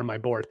right there on my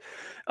board.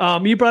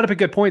 You brought up a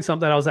good point.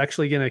 Something that I was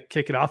actually going to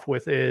kick it off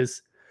with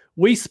is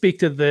we speak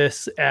to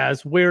this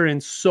as we're in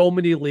so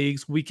many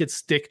leagues, we could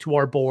stick to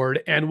our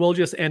board and we'll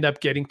just end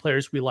up getting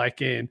players we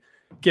like in,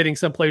 getting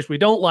some players we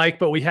don't like,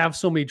 but we have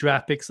so many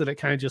draft picks that it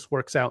kind of just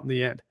works out in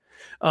the end.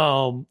 A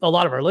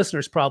lot of our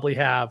listeners probably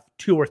have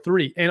 2 or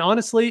 3. And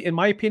honestly, in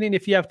my opinion,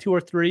 if you have 2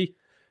 or 3,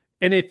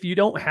 and if you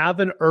don't have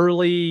an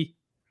early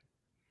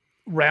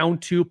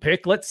round 2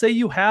 pick, let's say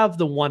you have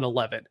the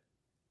 111,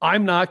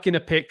 I'm not going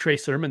to pick Trey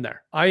Sermon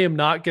there. I am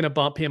not going to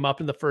bump him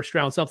up in the first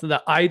round, something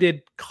that I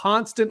did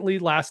constantly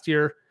last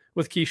year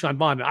with Keyshawn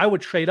Bond. I would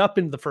trade up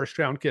into the first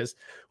round because,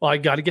 well, I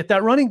got to get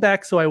that running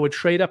back, so I would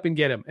trade up and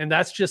get him. And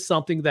that's just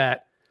something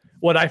that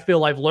what I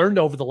feel I've learned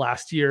over the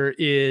last year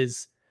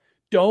is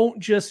don't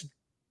just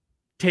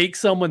take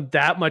someone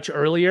that much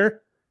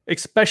earlier,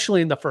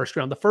 especially in the first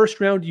round. The first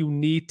round, you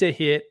need to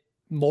hit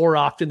more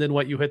often than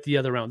what you hit the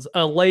other rounds.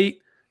 A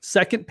late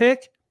second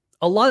pick,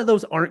 a lot of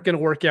those aren't going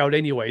to work out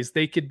anyways.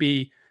 They could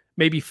be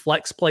maybe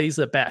flex plays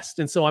at best.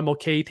 And so I'm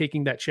okay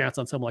taking that chance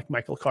on someone like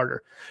Michael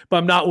Carter. But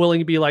I'm not willing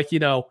to be like,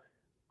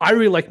 I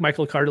really like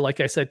Michael Carter, like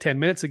I said 10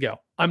 minutes ago.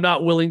 I'm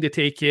not willing to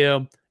take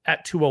him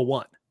at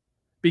 201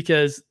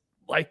 because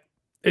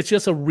it's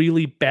just a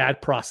really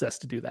bad process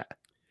to do that.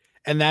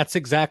 And that's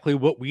exactly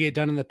what we had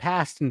done in the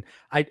past. And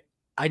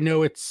I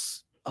know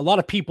it's a lot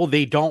of people,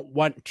 they don't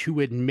want to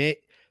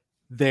admit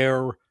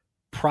their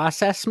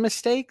process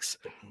mistakes,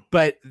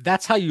 but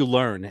that's how you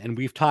learn. And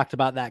we've talked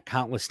about that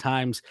countless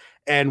times,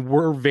 and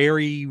we're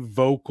very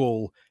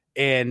vocal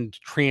and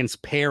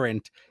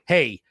transparent.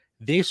 Hey,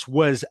 this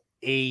was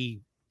a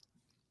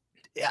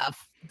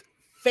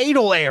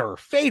fatal error.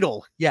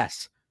 Fatal.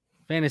 Yes.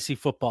 Fantasy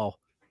football.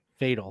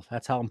 Fatal.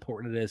 That's how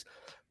important it is.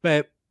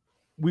 But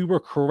we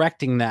were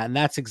correcting that. And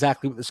that's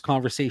exactly what this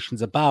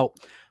conversation's about.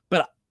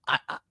 But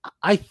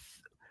I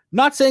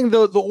not saying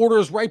the order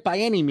is right by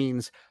any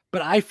means,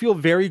 but I feel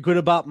very good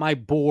about my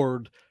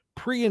board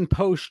pre and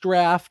post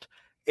draft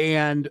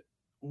and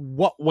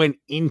what went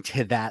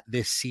into that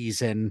this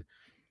season.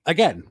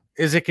 Again,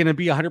 is it going to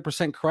be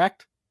 100%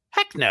 correct?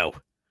 Heck no.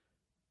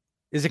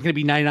 Is it going to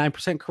be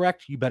 99%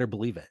 correct? You better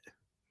believe it.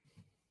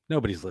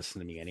 Nobody's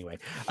listening to me anyway.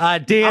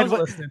 Dan,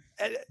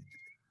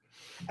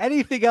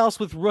 anything else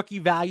with rookie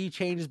value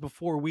changes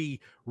before we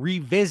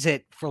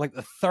revisit for like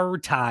the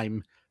 3rd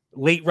time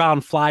late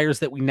round flyers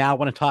that we now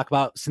want to talk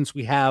about since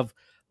we have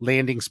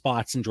landing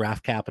spots and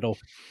draft capital?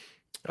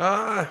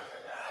 I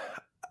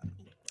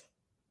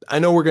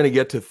know we're going to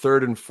get to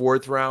 3rd and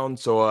 4th round,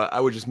 so I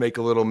would just make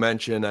a little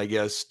mention, I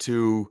guess,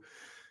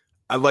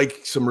 I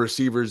like some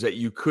receivers that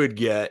you could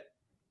get,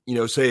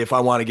 say if I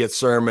want to get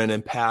Sermon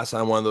and pass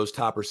on one of those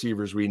top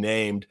receivers we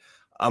named.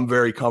 I'm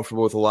very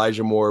comfortable with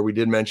Elijah Moore. We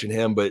did mention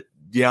him, but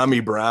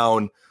De'Ami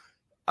Brown,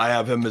 I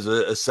have him as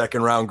a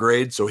 2nd round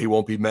grade, so he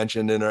won't be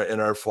mentioned in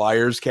our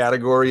Flyers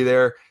category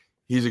there.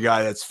 he's a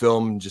guy that's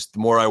filmed. Just the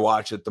more I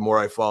watch it, the more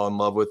I fall in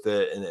love with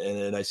it.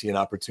 And I see an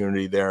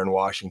opportunity there in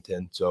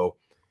Washington. So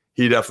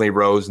he definitely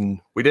rose.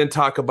 And we didn't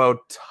talk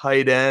about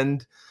tight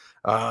end.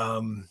 I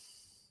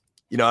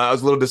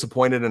was a little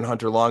disappointed in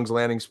Hunter Long's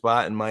landing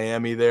spot in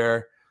Miami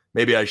there.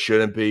 Maybe I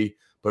shouldn't be.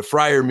 But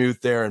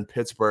Freiermuth there in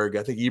Pittsburgh,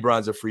 I think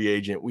Ebron's a free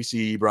agent. We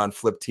see Ebron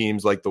flip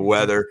teams like the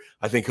weather.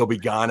 I think he'll be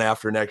gone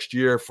after next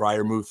year.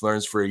 Freiermuth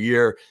learns for a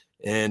year.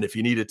 And if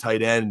you need a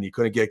tight end and you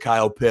couldn't get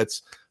Kyle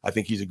Pitts, I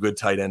think he's a good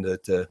tight end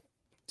to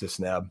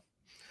snab.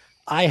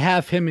 I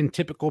have him in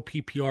typical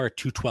PPR at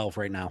 212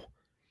 right now.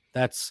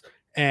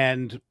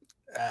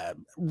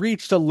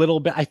 Reached a little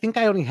bit. I think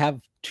I only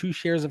have 2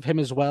 shares of him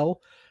as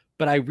well,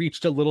 but I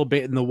reached a little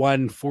bit in the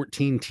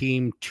 114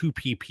 team 2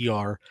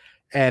 PPR.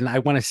 And I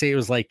want to say it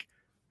was like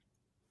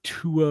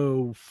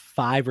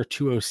 205 or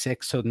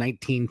 206. So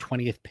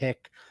 20th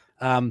pick.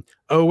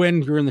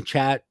 Owen, you're in the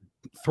chat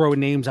throwing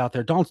names out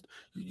there.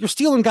 You're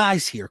stealing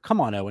guys here. Come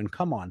on, Owen.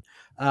 Come on.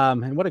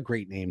 And what a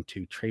great name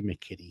too. Trey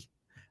McKitty.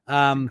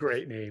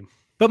 Great name.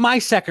 But my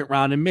second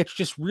round, and Mitch,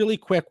 just really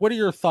quick, what are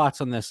your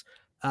thoughts on this?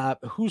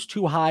 Who's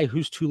too high?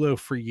 Who's too low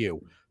for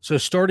you? So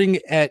starting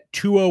at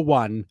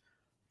 201,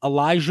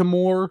 Elijah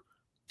Moore,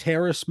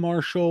 Terrace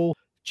Marshall,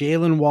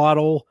 Jalen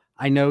Waddle.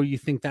 I know you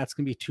think that's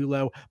going to be too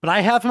low, but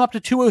I have him up to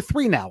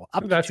 203 now.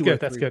 That's good.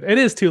 That's good. It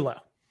is too low.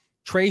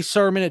 Trey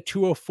Sermon at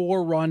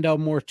 204, Rondell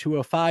Moore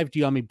 205,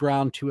 De'Ami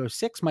Brown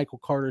 206, Michael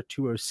Carter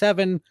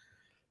 207,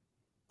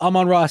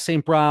 Amon-Ra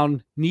St.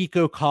 Brown,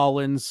 Nico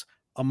Collins,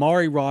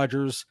 Amari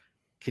Rogers,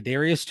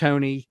 Kadarius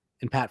Toney,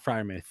 and Pat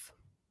Freiermuth.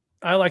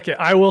 I like it.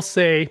 I will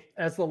say,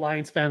 as the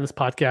Lions fan of this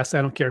podcast,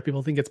 I don't care if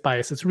people think it's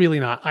biased. It's really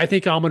not. I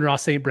think Amon-Ra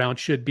St. Brown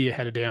should be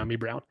ahead of De'Ami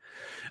Brown.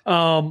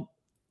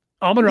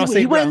 Amon-Ra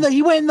St. Brown.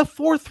 He went in the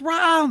 4th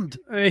round.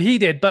 He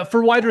did. But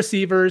for wide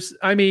receivers,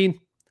 I mean,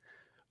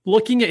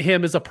 looking at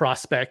him as a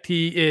prospect,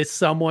 he is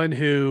someone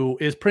who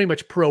is pretty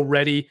much pro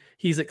ready.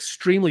 He's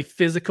extremely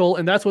physical.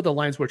 And that's what the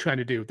Lions were trying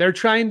to do. They're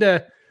doing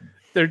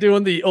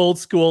the old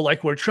school,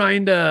 like we're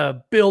trying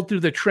to build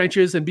through the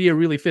trenches and be a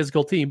really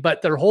physical team,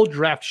 but their whole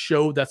draft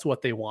showed that's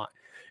what they want.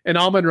 And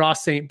Amon-Ra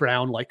St.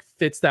 Brown like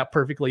fits that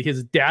perfectly.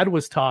 His dad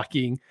was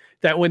talking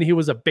that when he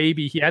was a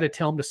baby, he had to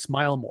tell him to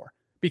smile more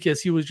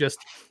because he was just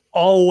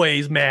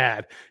always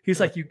mad. He's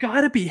like, you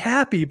got to be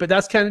happy, but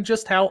that's kind of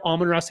just how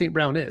Amon-Ra St.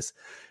 Brown is.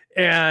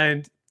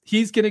 And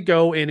he's going to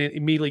go in and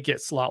immediately get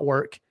slot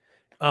work.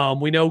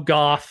 We know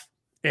Goff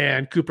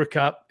and Cooper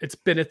Kupp. It's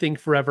been a thing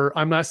forever.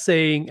 I'm not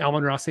saying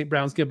Amon-Ra St.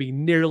 Brown's going to be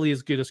nearly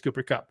as good as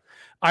Cooper Kupp.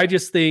 I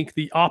just think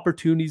the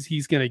opportunities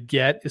he's going to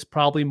get is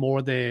probably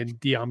more than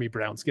De'Ami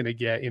Brown's going to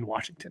get in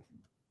Washington.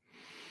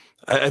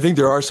 I think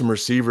there are some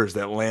receivers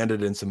that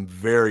landed in some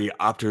very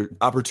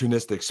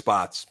opportunistic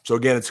spots. So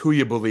again, it's who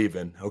you believe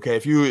in. Okay,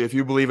 if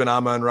you believe in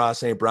Amon-Ra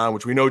St. Brown,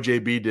 which we know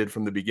JB did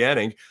from the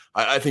beginning,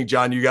 I think,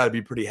 John, you got to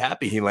be pretty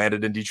happy he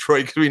landed in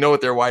Detroit because we know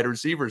what their wide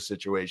receiver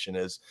situation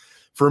is.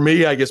 For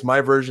me, I guess my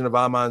version of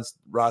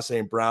Amon-Ra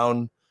St.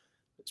 Brown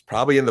is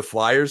probably in the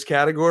Flyers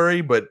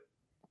category, but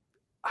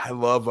I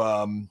love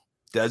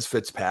Dez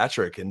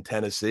Fitzpatrick in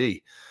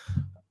Tennessee.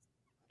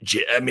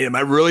 I mean, am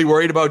I really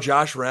worried about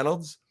Josh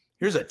Reynolds?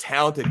 Here's a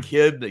talented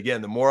kid.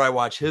 Again, the more I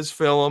watch his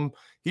film,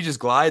 he just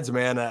glides,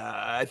 man.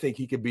 I think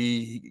he could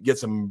get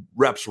some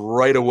reps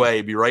right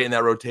away, be right in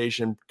that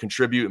rotation,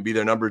 contribute, and be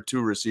their number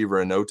 2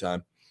 receiver in no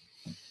time.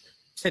 You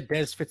said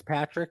Dez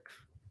Fitzpatrick?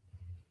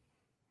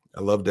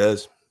 I love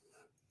Dez.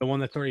 The one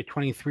that's already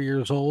 23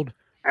 years old?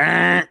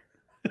 But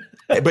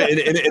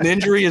an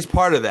injury is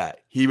part of that.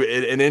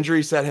 An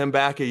injury set him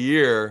back a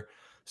year,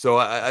 so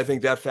I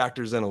think that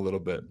factors in a little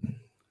bit.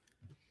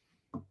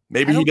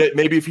 Maybe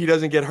if he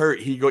doesn't get hurt,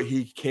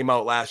 he came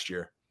out last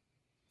year.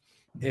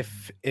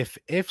 If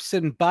ifs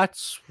and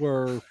buts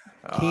were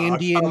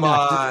candy come and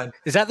nuts, on.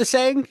 Is that the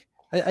saying?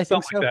 I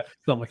think so.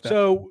 Something like that.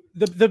 So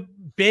the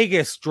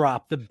biggest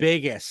drop,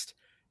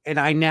 and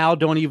I now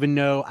don't even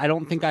know. I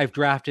don't think I've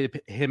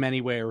drafted him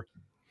anywhere.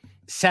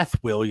 Seth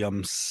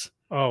Williams.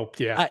 Oh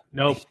yeah,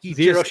 no, He's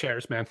 0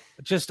 shares, man.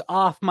 Just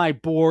off my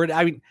board.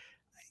 I mean,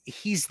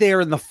 he's there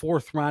in the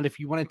 4th round. If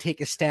you want to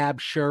take a stab,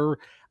 sure.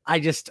 I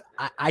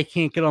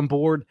can't get on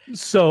board.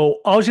 So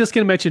I was just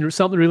going to mention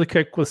something really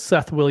quick with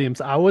Seth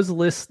Williams. I was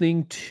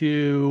listening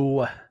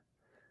to,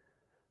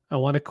 I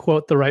want to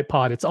quote the right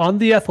pod. It's on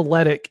The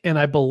Athletic, and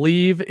I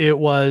believe it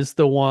was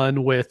the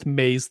one with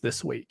Mays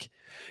this week.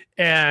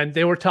 And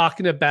they were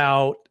talking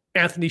about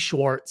Anthony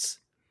Schwartz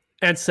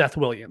and Seth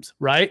Williams,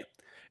 right?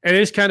 And it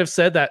just kind of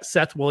said that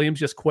Seth Williams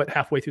just quit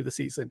halfway through the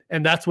season.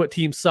 And that's what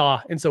teams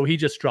saw. And so he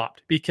just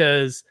dropped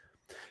because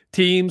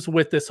teams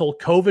with this whole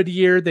COVID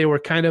year, they were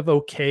kind of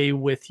okay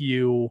with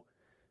you,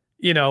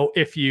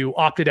 if you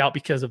opted out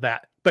because of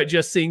that. But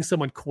just seeing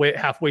someone quit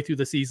halfway through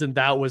the season,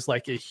 that was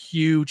like a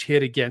huge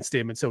hit against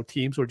him. And so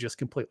teams were just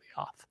completely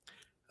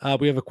off.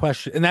 We have a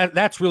question, and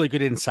that's really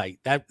good insight.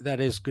 That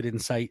is good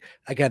insight.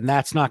 Again,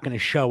 that's not going to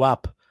show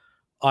up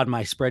on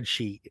my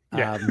spreadsheet.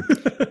 Yeah.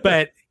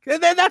 But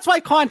that's why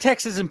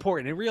context is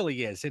important. It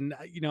really is. And,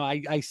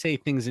 I say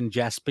things in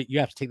jest, but you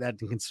have to take that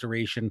into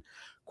consideration.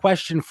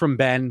 Question from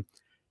Ben.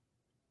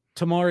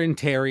 Tamarian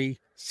Terry,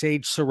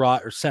 Sage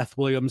Surratt, or Seth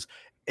Williams.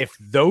 If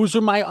those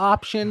are my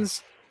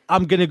options,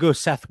 I'm going to go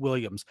Seth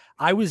Williams.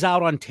 I was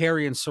out on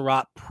Terry and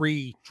Surratt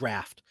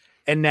pre-draft,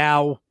 and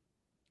now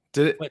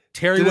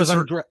Terry was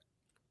on draft.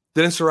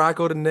 Didn't Surratt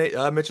go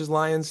to Mitch's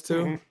Lions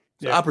too? Mm-hmm.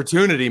 Yeah.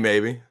 Opportunity,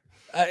 maybe.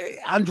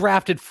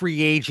 Undrafted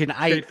free agent.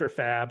 Trade for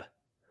Fab.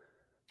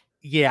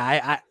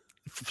 Yeah,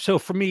 so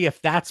for me,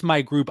 if that's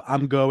my group,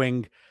 I'm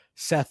going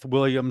Seth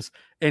Williams.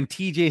 And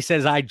TJ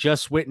says, I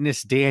just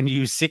witnessed Dan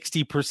use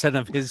 60%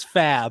 of his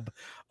fab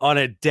on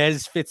a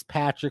Dez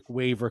Fitzpatrick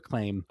waiver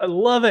claim. I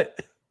love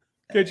it.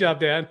 Good job,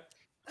 Dan.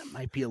 That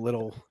might be a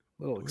little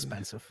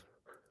expensive.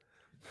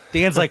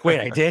 Dan's like, wait,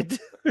 I did?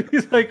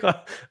 He's like,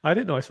 I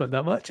didn't know I spent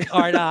that much.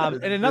 All right.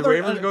 And another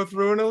waivers go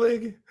through in a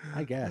league?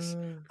 I guess.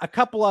 A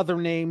couple other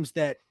names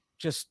that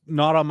just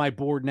not on my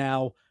board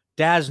now.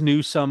 Daz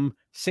Newsome,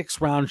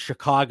 6th round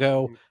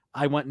Chicago.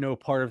 I want no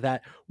part of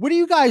that. What do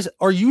you guys,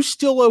 are you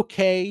still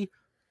okay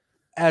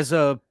as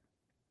a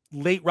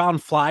late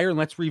round flyer? And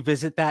let's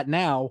revisit that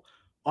now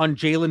on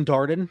Jalen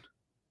Darden.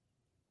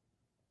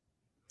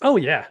 Oh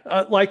yeah.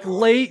 Like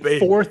late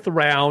 4th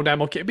round.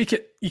 I'm okay because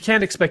you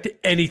can't expect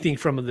anything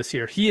from him this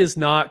year. He is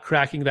not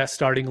cracking that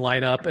starting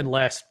lineup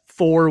unless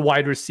 4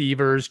 wide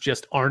receivers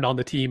just aren't on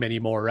the team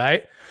anymore.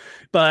 Right.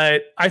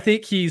 But I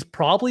think he's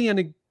probably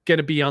going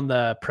to be on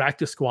the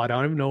practice squad. I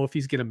don't even know if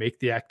he's going to make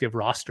the active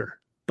roster,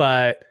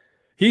 but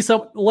he's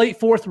a late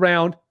 4th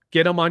round.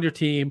 Get him on your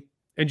team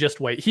and just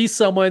wait. He's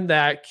someone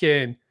that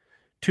can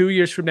 2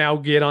 years from now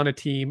get on a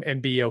team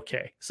and be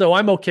okay. So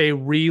I'm okay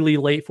really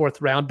late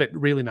 4th round, but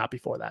really not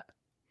before that.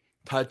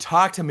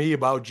 Talk to me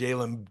about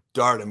Jalen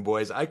Darden,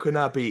 boys. I could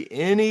not be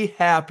any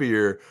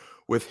happier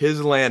with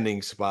his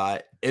landing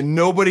spot, and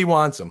nobody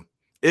wants him.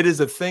 It is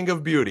a thing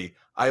of beauty.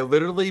 I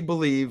literally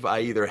believe I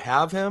either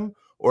have him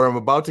or I'm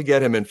about to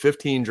get him in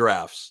 15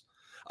 drafts.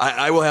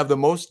 I will have the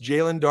most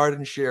Jalen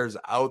Darden shares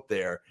out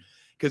there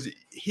because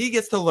he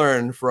gets to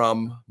learn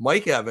from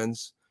Mike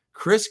Evans,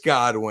 Chris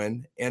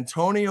Godwin,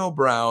 Antonio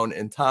Brown,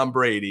 and Tom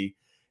Brady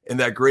and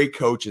that great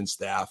coaching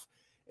staff.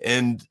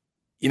 And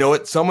you know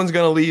what? Someone's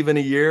going to leave in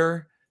a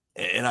year,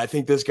 and I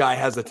think this guy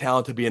has the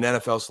talent to be an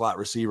NFL slot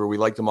receiver. We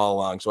liked him all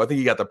along. So I think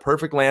he got the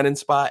perfect landing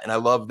spot, and I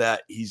love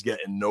that he's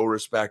getting no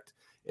respect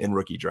in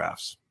rookie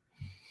drafts.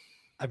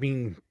 I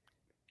mean,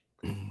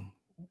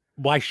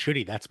 why should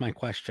he? That's my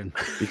question.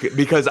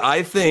 Because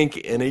I think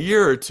in a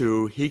year or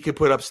two, he could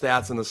put up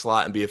stats in the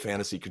slot and be a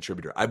fantasy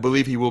contributor. I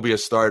believe he will be a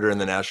starter in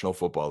the National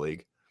Football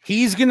League.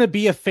 He's going to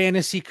be a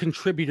fantasy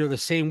contributor the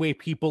same way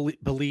people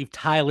believe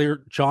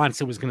Tyler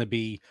Johnson was going to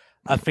be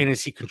a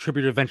fantasy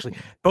contributor eventually.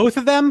 Both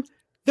of them,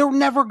 they're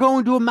never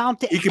going to amount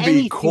to anything. He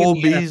could be Cole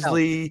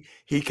Beasley.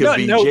 He could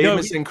be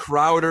Jamison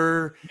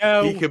Crowder.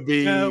 He could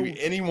be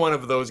any one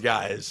of those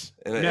guys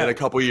in a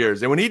couple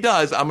years. And when he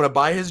does, I'm going to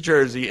buy his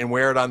jersey and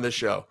wear it on this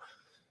show.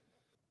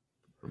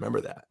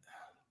 Remember that.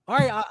 All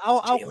right,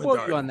 I'll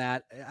quote you on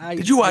that.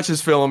 Did you watch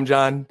this film,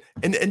 John?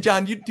 And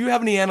John, do you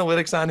have any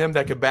analytics on him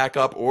that could back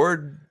up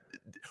or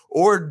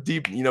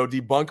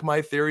debunk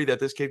my theory that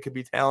this kid could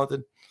be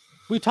talented?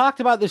 We talked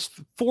about this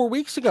 4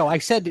 weeks ago. I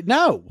said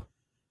no.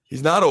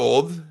 He's not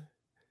old.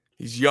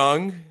 He's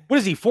young. What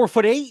is he?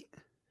 4'8"?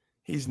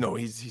 He's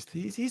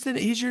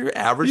your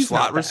average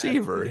slot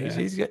receiver.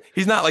 Yeah.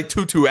 He's not like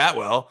Tutu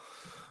Atwell.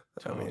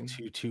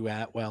 Tutu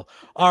Atwell.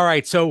 All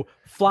right. So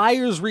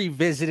Flyers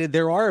revisited.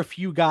 There are a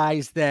few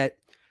guys that,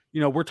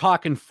 we're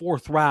talking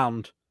 4th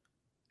round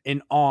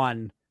and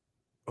on.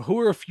 Who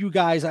are a few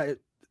guys?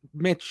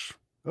 Mitch.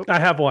 I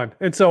have one.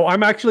 And so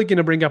I'm actually going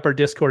to bring up our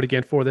Discord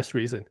again for this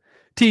reason.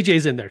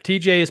 TJ's in there.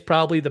 TJ is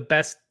probably the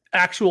best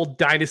actual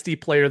dynasty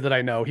player that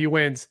I know. He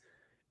wins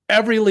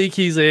every league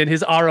he's in.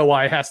 His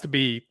ROI has to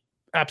be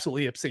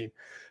absolutely obscene.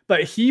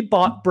 But he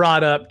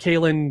brought up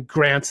Kalen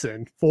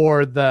Granson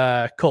for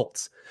the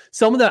Colts.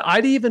 Someone that I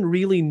didn't even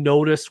really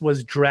notice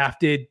was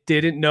drafted,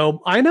 didn't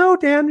know. I know,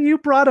 Dan, you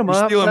brought him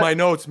up. You're stealing my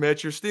notes,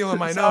 Mitch. You're stealing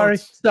my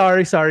notes.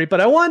 Sorry.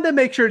 But I wanted to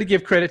make sure to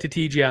give credit to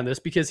TJ on this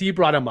because he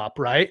brought him up,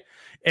 right?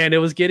 And it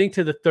was getting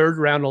to the 3rd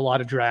round, a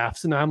lot of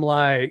drafts. And I'm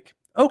like,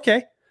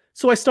 okay.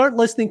 So I start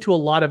listening to a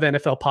lot of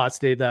NFL pods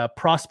today. The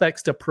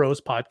Prospects to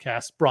Pros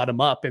podcast brought him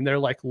up, and they're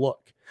like,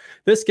 look,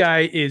 this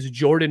guy is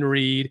Jordan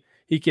Reed.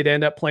 He could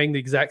end up playing the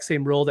exact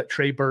same role that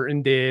Trey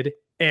Burton did.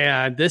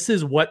 And this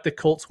is what the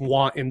Colts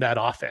want in that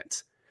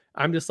offense.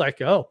 I'm just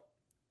like, oh,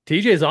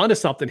 TJ's onto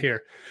something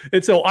here.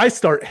 And so I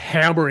start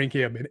hammering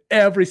him in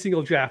every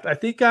single draft. I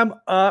think I'm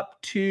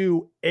up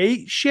to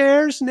 8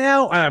 shares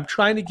now. And I'm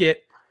trying to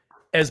get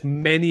as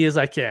many as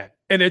I can.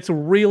 And it's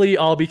really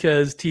all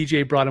because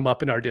TJ brought him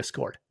up in our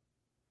Discord.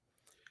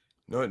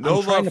 No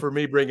love for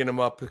me bringing him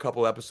up a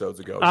couple episodes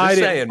ago. I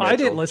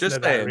didn't listen to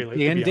that really.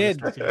 Dan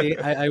did.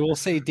 I will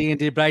say Dan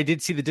did, but I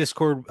did see the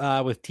Discord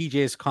with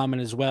TJ's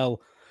comment as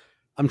well.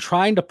 I'm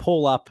trying to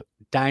pull up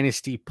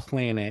Dynasty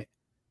Planet.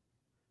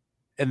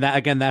 And that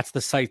again, that's the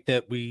site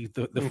that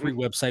the free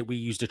website we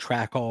use to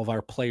track all of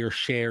our player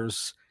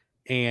shares.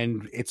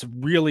 And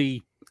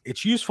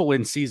it's useful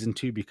in season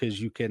 2 because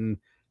you can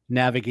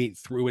navigate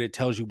through it. It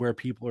tells you where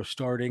people are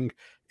starting,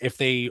 if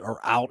they are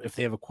out, if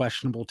they have a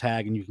questionable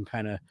tag, and you can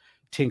kind of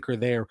tinker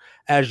there.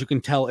 As you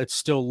can tell, it's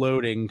still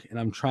loading, and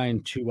I'm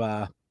trying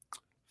to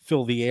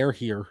fill the air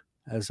here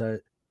as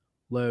it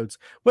loads.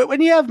 But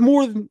when you have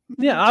more than...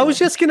 Yeah, I was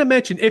just going to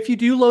mention, if you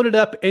do load it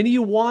up and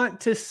you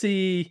want to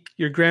see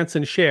your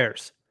Granson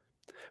shares,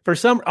 for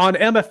some on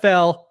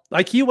MFL,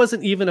 like he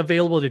wasn't even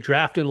available to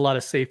draft in a lot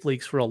of safe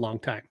leagues for a long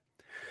time.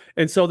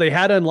 And so they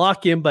had to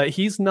unlock him, but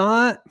he's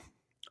not,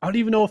 I don't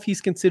even know if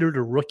he's considered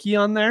a rookie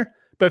on there.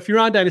 But if you're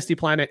on Dynasty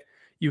Planet,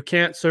 you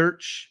can't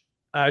search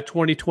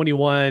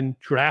 2021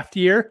 draft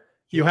year.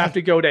 You have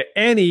to go to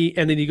any,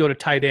 and then you go to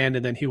tight end,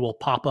 and then he will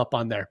pop up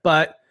on there.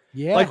 But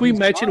like we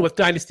mentioned with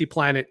Dynasty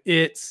Planet,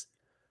 it's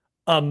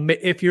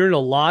if you're in a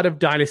lot of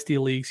Dynasty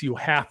leagues, you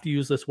have to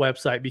use this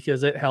website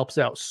because it helps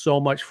out so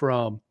much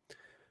from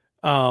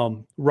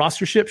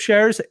rostership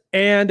shares,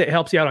 and it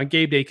helps you out on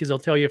game day because they'll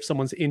tell you if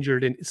someone's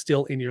injured and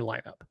still in your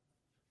lineup.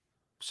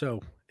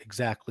 So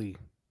exactly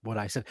what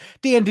I said.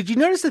 Dan, did you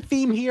notice the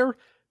theme here?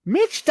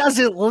 Mitch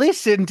doesn't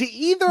listen to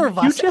either of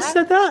us. You just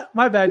said that?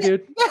 My bad,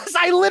 dude. Yes,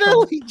 I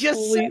literally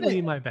just said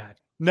it. My bad.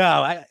 No,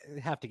 I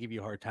have to give you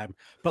a hard time.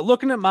 But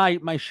looking at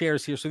my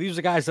shares here, so these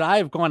are guys that I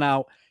have gone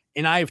out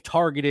and I have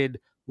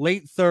targeted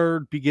late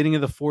third, beginning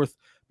of the fourth.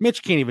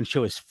 Mitch can't even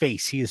show his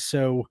face. He is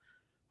so,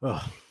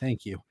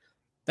 thank you.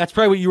 That's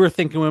probably what you were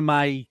thinking when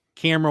my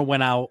camera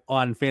went out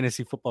on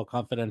Fantasy Football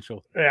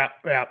Confidential. Yeah.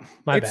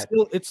 My bad.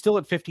 It's still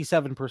at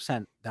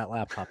 57%, that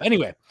laptop.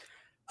 Anyway,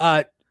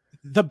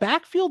 the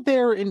backfield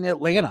there in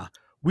Atlanta,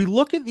 we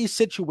look at these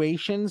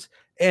situations,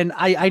 and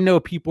I know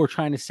people are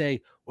trying to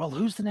say, well,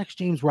 who's the next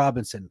James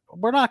Robinson?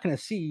 We're not going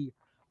to see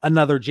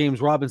another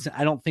James Robinson,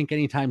 I don't think,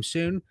 anytime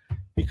soon,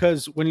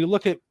 because when you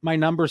look at my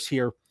numbers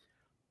here,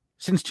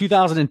 since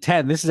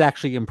 2010, this is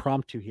actually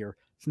impromptu here.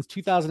 Since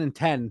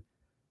 2010,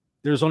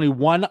 there's only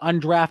one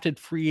undrafted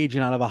free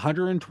agent out of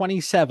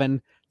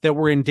 127 that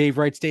were in Dave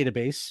Wright's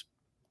database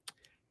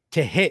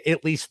to hit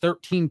at least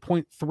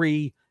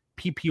 13.3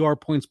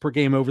 PPR points per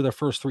game over the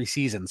first 3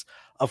 seasons.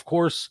 Of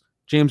course,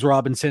 James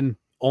Robinson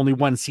only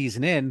 1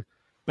 season in,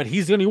 but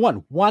he's the only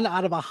one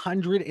out of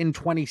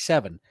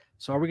 127.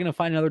 So are we going to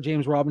find another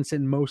James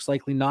Robinson? Most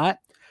likely not.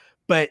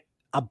 But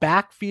a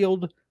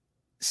backfield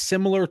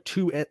similar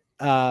to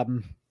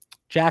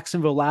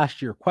Jacksonville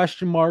last year,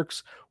 question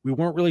marks. We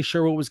weren't really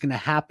sure what was going to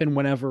happen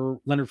whenever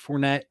Leonard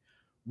Fournette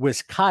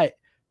was cut.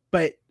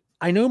 But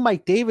I know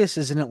Mike Davis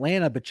is in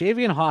Atlanta, but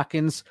Javian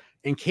Hawkins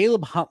and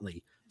Caleb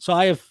Huntley. So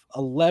I have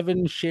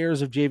 11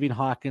 shares of Javian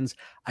Hawkins.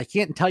 I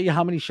can't tell you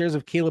how many shares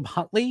of Caleb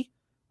Huntley,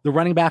 the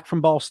running back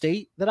from Ball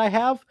State, that I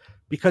have,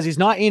 because he's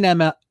not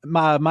in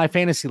my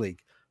fantasy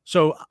league.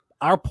 So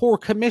our poor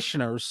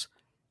commissioners,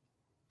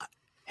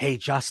 hey,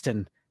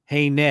 Justin,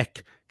 hey,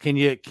 Nick, can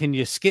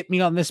you skip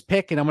me on this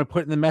pick? And I'm going to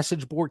put in the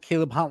message board,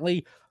 Caleb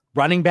Huntley,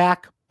 running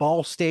back,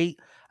 Ball State.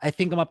 I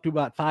think I'm up to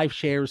about 5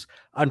 shares.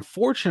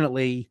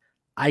 Unfortunately,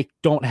 I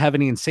don't have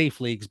any in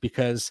safe leagues,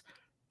 because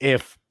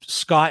if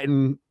Scott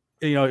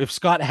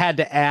had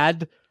to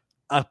add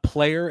a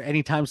player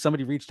anytime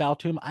somebody reached out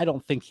to him, I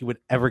don't think he would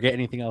ever get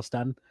anything else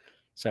done.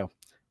 So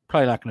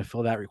probably not going to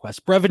fill that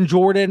request. Brevin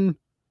Jordan.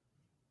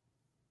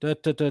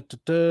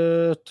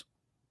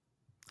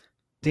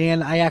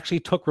 Dan, I actually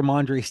took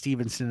Ramondre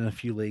Stevenson in a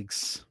few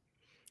leagues.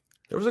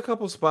 There was a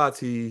couple spots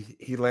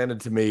he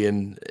landed to me,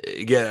 and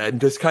again, I'm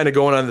just kind of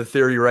going on the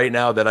theory right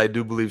now that I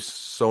do believe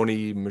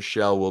Sony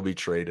Michel will be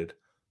traded.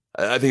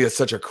 I think it's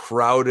such a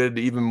crowded,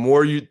 even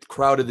more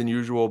crowded than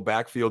usual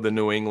backfield in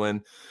New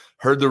England.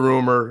 Heard the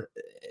rumor,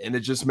 and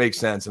it just makes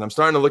sense. And I'm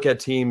starting to look at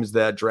teams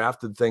that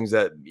drafted things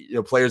that,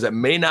 players that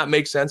may not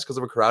make sense because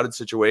of a crowded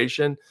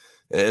situation,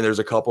 and there's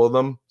a couple of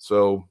them.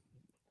 So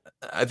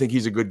I think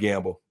he's a good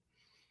gamble.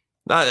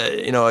 Not,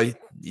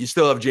 you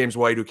still have James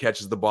White who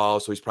catches the ball,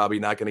 so he's probably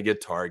not going to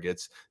get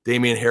targets.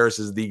 Damian Harris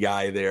is the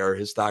guy there.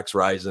 His stock's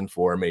rising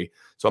for me.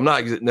 So I'm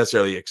not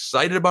necessarily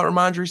excited about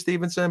Ramondre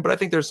Stevenson, but I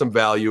think there's some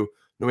value.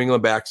 New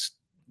England backs,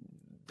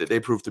 they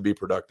prove to be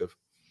productive.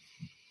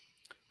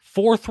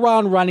 4th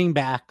round running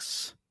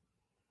backs,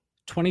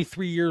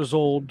 23 years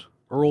old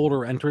or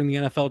older, entering the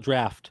NFL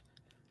draft.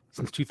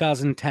 Since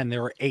 2010,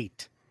 there are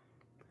 8.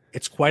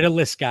 It's quite a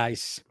list,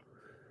 guys.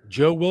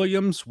 Joe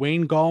Williams,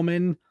 Wayne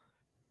Gallman,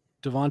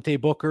 Devontae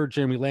Booker,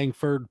 Jeremy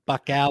Langford,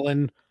 Buck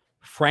Allen,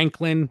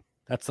 Franklin.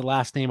 That's the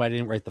last name. I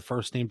didn't write the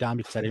first name down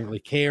because I didn't really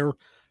care.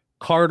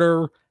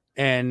 Carter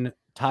and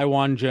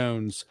Tywan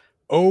Jones.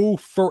 0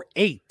 for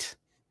 8.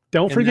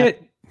 Don't forget,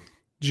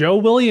 Joe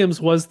Williams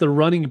was the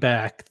running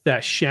back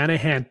that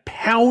Shanahan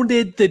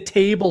pounded the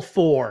table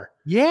for.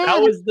 Yeah.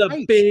 That was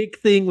the big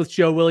thing with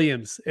Joe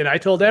Williams. And I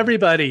told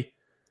everybody,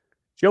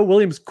 Joe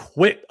Williams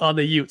quit on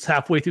the Utes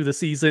halfway through the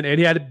season, and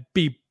he had to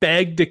be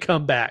begged to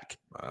come back.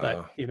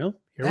 But, here we are.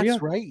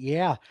 That's right,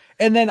 yeah.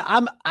 And then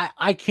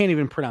I can't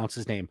even pronounce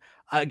his name.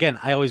 Again,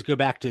 I always go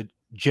back to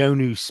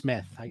Jonnu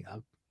Smith.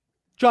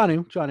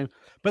 Jonnu.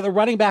 But the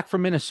running back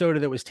from Minnesota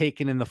that was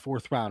taken in the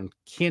 4th round,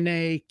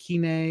 Kine.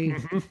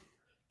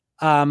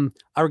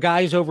 Our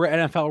guys over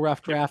at NFL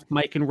Rough Draft,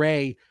 Mike and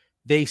Ray,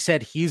 they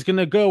said he's going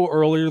to go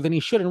earlier than he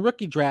should in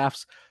rookie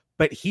drafts,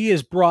 but he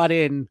is brought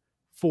in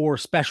for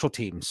special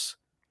teams.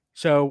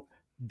 So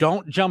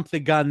don't jump the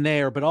gun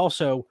there, but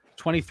also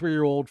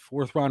 23-year-old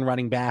fourth round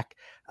running back,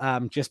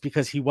 just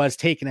because he was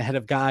taken ahead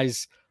of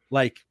guys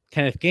like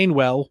Kenneth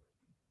Gainwell,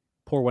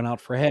 pour one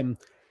out for him,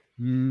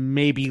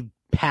 maybe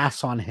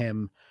pass on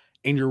him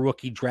in your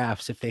rookie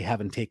drafts if they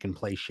haven't taken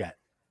place yet.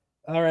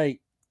 All right.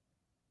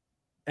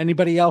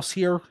 Anybody else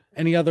here?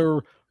 Any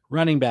other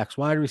running backs,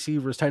 wide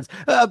receivers, tight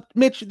ends?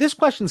 Mitch, this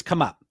question's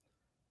come up.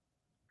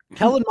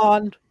 Kellen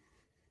Mond,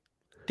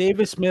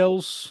 Davis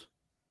Mills,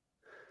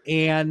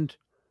 and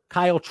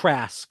Kyle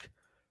Trask.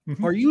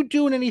 Mm-hmm. Are you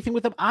doing anything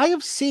with them? I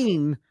have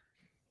seen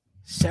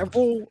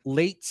several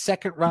late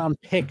second round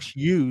picks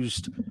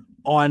used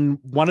on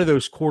one of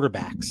those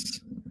quarterbacks.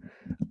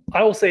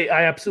 I will say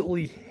I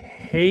absolutely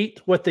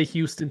hate what the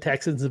Houston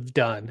Texans have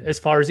done as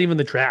far as even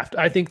the draft.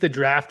 I think the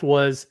draft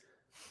was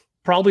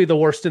probably the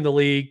worst in the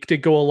league to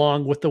go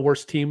along with the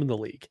worst team in the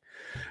league.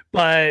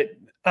 But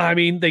I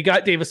mean, they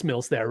got Davis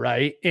Mills there,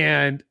 right?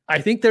 And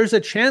I think there's a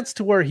chance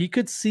to where he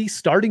could see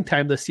starting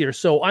time this year.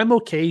 So I'm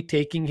okay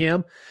taking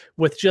him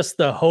with just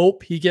the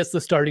hope he gets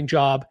the starting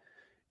job.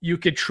 You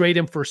could trade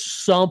him for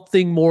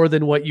something more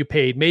than what you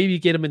paid. Maybe you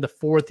get him in the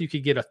fourth, you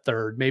could get a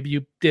third. Maybe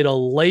you did a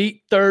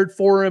late third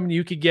for him and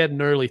you could get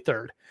an early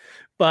third.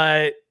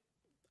 But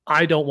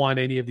I don't want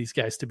any of these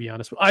guys, to be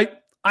honest.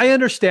 I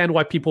understand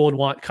why people would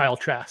want Kyle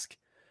Trask.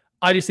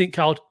 I just think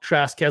Kyle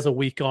Trask has a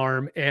weak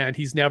arm and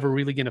he's never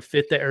really going to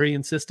fit the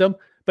Arians system,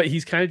 but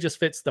he's kind of just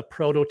fits the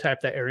prototype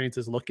that Arians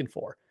is looking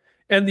for.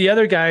 And the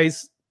other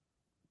guys,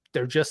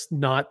 they're just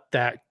not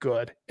that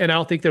good. And I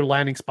don't think their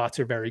landing spots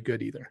are very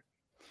good either.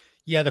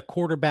 Yeah, the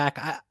quarterback,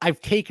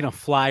 I've taken a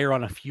flyer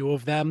on a few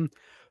of them,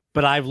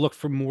 but I've looked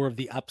for more of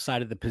the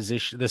upside of the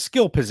position, the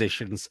skill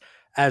positions,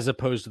 as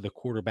opposed to the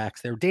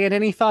quarterbacks there. Dan,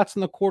 any thoughts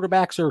on the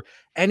quarterbacks or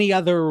any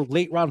other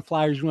late round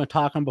flyers you want to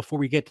talk on before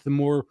we get to the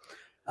more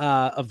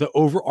of the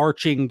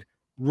overarching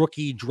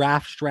rookie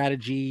draft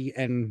strategy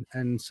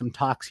and some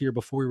talks here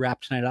before we wrap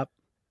tonight up?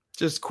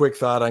 Just quick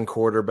thought on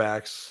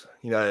quarterbacks.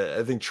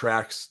 I think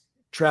Trask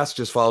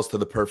just falls to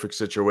the perfect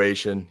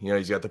situation.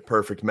 He's got the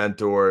perfect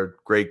mentor,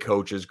 great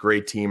coaches,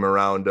 great team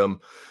around him.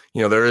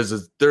 There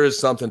is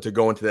something to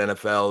go into the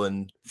NFL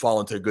and fall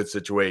into a good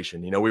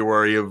situation. We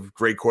worry of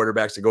great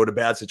quarterbacks that go to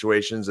bad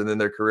situations and then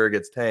their career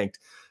gets tanked.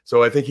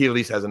 So I think he at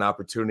least has an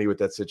opportunity with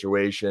that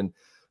situation.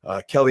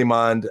 Kellen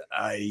Mond,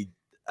 I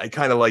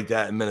kind of like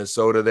that in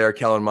Minnesota there.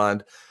 Kellen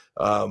Mond,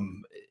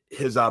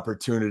 his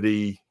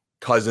opportunity,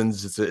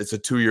 Cousins, it's a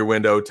 2-year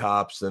window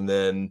tops, and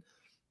then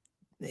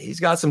he's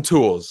got some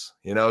tools,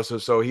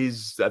 so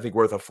he's, I think,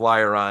 worth a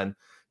flyer on.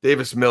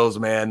 Davis Mills,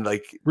 man,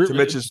 like to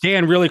Mitch's.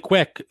 Dan, really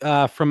quick,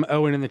 from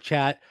Owen in the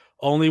chat,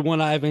 only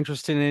one I have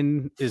interest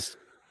in is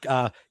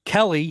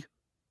Kellen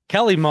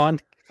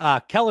Mond,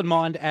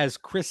 as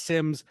Chris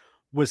Sims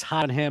was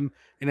hot on him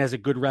and has a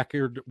good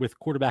record with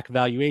quarterback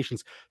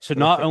evaluations. So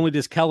not only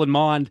does Kellen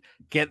Mond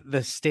get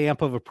the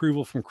stamp of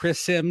approval from Chris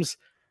Sims,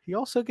 he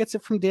also gets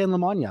it from Dan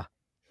Lamagna.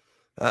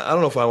 I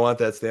don't know if I want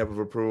that stamp of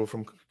approval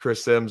from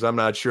Chris Sims. I'm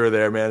not sure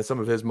there, man. Some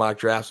of his mock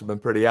drafts have been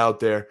pretty out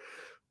there.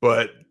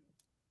 But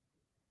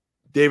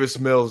Davis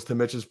Mills, to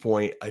Mitch's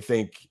point, I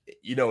think,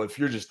 if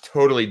you're just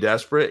totally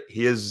desperate,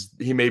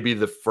 he may be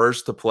the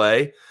first to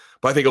play,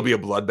 but I think it'll be a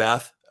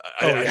bloodbath.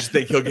 I just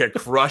think he'll get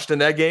crushed in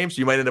that game. So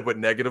you might end up with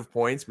negative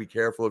points. Be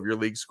careful of your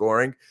league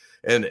scoring.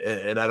 And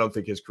I don't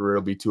think his career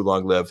will be too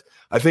long-lived.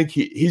 I think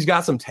he's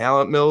got some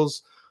talent,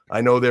 Mills. I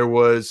know there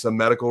was some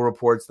medical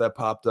reports that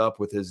popped up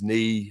with his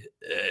knee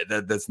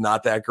that's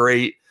not that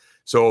great.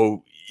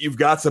 So you've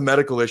got some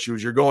medical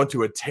issues. You're going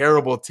to a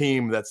terrible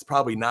team that's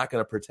probably not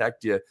going to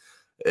protect you.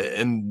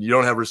 And you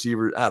don't have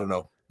receivers. I don't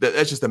know.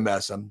 That's just a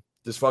mess.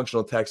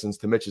 Dysfunctional Texans,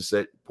 to Mitch's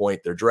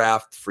point, their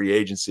draft, free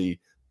agency,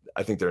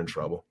 I think they're in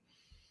trouble.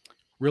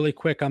 Really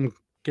quick, I'm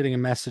getting a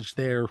message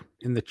there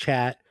in the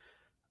chat.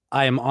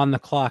 I am on the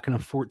clock in a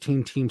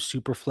 14-team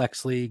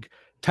Superflex League,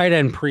 tight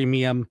end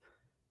premium,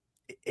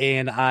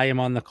 and I am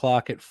on the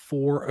clock at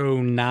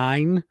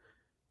 409.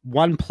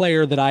 One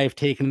player that I have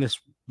taken, this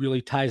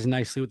really ties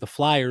nicely with the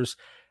Flyers,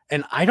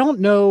 and I don't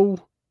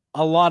know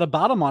a lot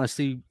about him,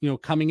 honestly,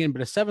 coming in,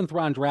 but a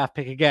 7th-round draft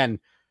pick. Again,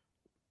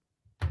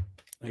 let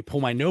me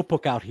pull my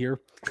notebook out here.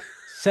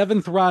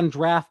 7th-round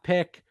draft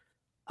pick,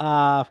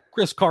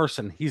 Chris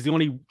Carson. He's the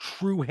only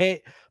true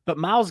hit, but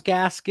Myles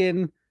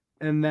Gaskin,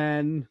 and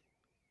then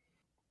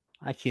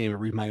I can't even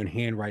read my own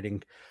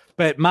handwriting,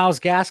 but Myles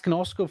Gaskin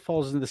also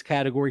falls into this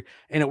category,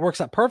 and it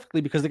works out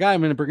perfectly because the guy I'm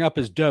going to bring up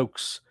is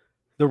Dokes,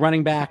 the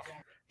running back.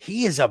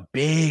 He is a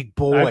big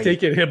boy. I've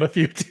taken him a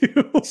few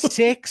too.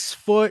 6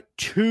 foot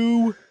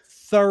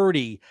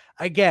 230.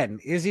 Again,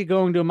 is he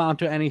going to amount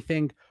to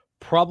anything?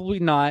 Probably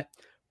not,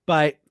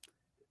 but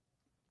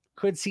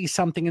could see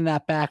something in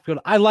that backfield.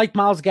 I like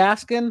Myles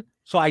Gaskin,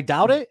 so I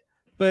doubt it,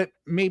 but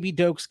maybe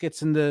Dokes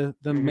gets into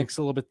the mix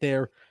a little bit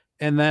there.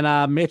 And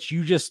then Mitch,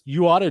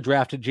 you auto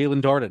drafted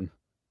Jalen Darden.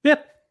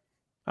 Yep.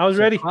 I was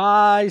ready.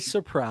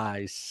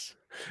 Surprise.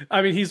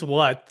 I mean, he's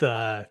what,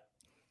 the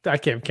I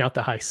can't count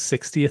the high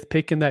 60th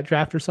pick in that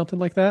draft or something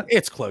like that.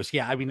 It's close.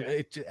 Yeah. I mean,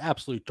 it's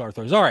absolute dart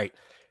throws. All right.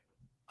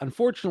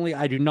 Unfortunately,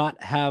 I do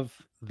not have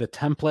the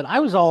template. I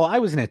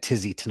was in a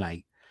tizzy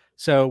tonight.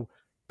 So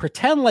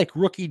pretend like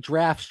rookie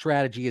draft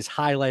strategy is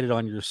highlighted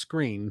on your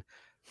screen.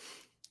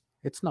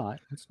 It's not.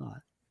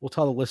 We'll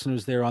tell the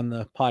listeners there on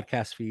the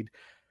podcast feed.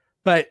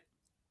 But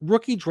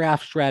rookie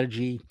draft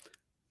strategy,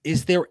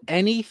 is there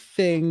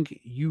anything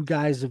you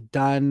guys have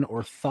done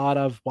or thought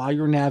of while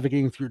you're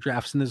navigating through your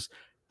drafts? And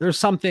there's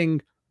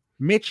something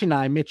Mitch,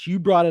 you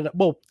brought it up.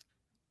 Well,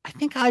 I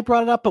think I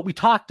brought it up, but we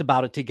talked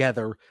about it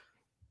together.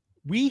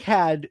 We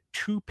had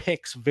 2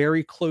 picks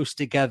very close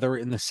together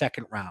in the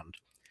second round.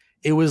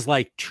 It was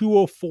like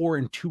 204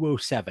 and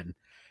 207.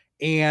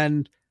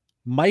 And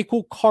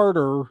Michael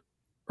Carter, or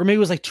maybe it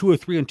was like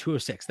 203 and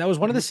 206. That was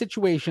one of the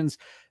situations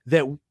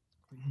that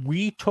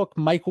we took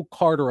Michael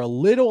Carter a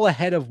little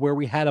ahead of where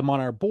we had him on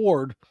our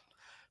board.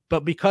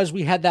 But because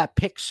we had that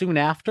pick soon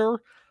after,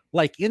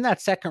 like in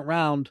that second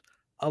round,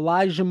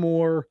 Elijah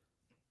Moore,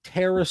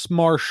 Terrace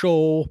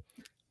Marshall,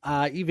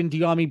 even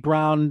De'Ami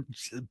Brown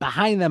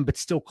behind them, but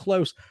still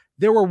close.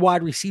 There were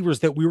wide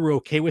receivers that we were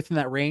okay with in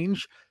that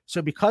range.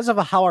 So because of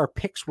how our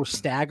picks were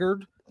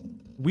staggered,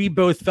 we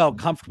both felt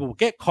comfortable.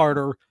 Get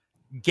Carter,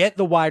 get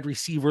the wide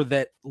receiver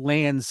that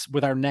lands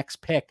with our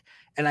next pick.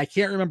 And I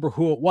can't remember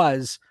who it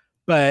was,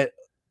 but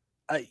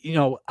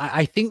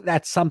I think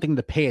that's something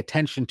to pay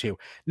attention to.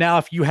 Now,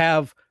 if you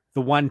have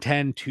the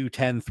 110,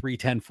 210,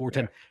 310,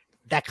 410,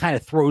 that kind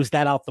of throws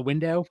that out the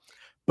window.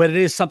 But it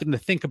is something to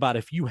think about.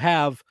 If you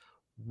have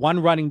one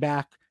running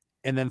back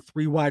and then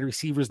 3 wide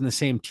receivers in the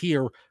same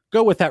tier,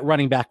 go with that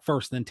running back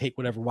first, and then take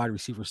whatever wide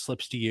receiver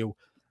slips to you.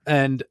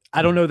 And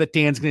I don't know that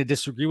Dan's going to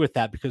disagree with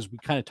that, because we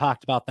kind of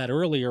talked about that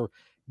earlier,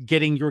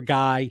 getting your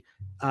guy.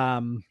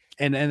 And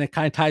it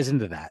kind of ties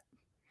into that.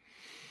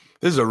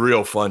 This is a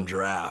real fun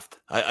draft.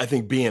 I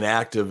think being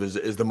active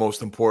is the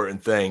most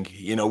important thing.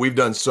 We've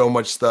done so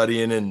much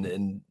studying, and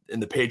in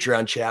the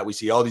Patreon chat, we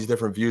see all these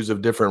different views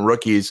of different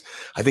rookies.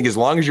 I think as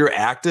long as you're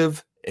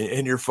active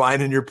and you're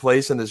finding your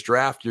place in this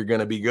draft, you're going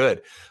to be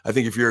good. I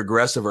think if you're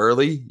aggressive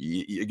early,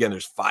 again,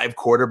 there's 5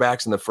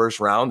 quarterbacks in the first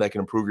round that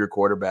can improve your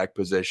quarterback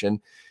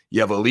position. You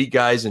have elite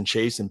guys in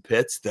Chase and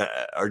Pitts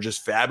that are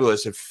just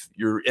fabulous. If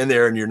you're in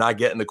there and you're not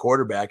getting the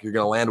quarterback, you're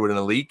going to land with an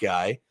elite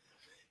guy.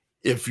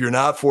 If you're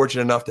not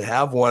fortunate enough to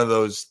have one of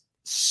those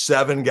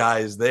 7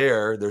 guys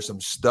there, there's some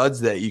studs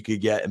that you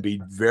could get and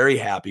be very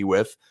happy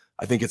with.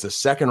 I think it's a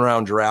second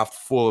round draft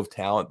full of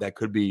talent that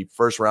could be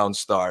first round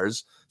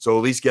stars. So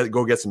at least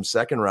go get some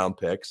second round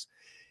picks.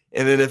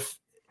 And then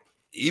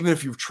even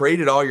if you've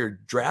traded all your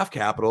draft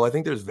capital, I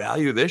think there's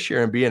value this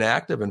year in being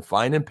active and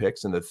finding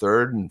picks in the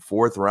 3rd and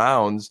 4th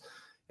rounds.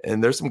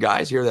 And there's some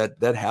guys here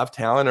that have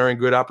talent or in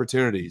good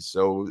opportunities.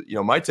 So,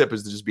 my tip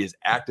is to just be as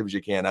active as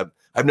you can.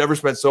 I've never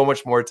spent so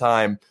much more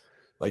time,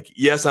 like,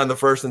 yes, on the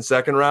 1st and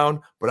 2nd round,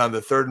 but on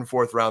the 3rd and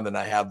 4th round than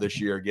I have this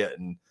year,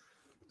 getting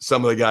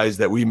some of the guys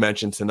that we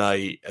mentioned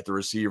tonight at the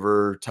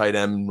receiver, tight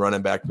end,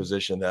 running back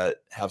position that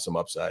have some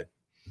upside.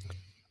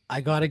 I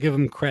got to give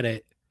him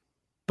credit,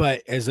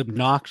 but as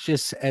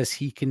obnoxious as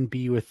he can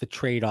be with the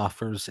trade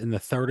offers in the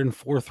 3rd and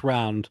 4th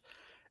round,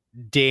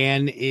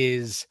 Dan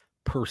is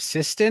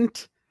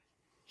persistent.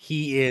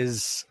 He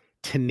is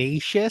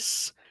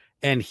tenacious,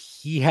 and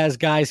he has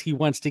guys he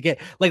wants to get.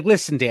 Like,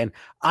 listen, Dan,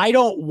 I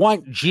don't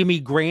want Jimmy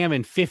Graham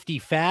and 50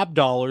 fab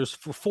dollars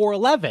for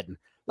 411.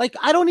 Like,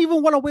 I don't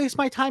even want to waste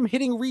my time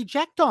hitting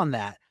reject on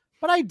that,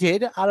 but I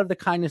did out of the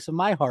kindness of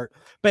my heart.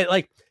 But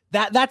like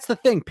that's the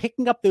thing,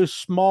 picking up those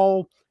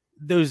small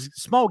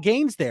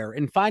gains there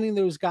and finding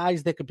those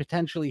guys that could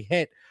potentially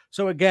hit.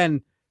 So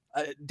again,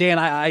 Dan,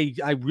 I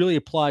really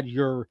applaud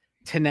your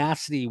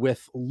tenacity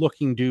with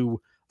looking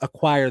to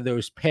acquire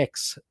those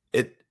picks.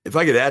 If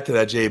I could add to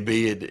that,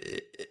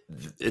 JB,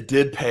 it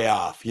did pay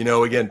off.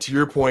 Again, to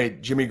your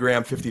point, Jimmy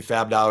Graham, 50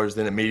 fab dollars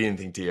didn't mean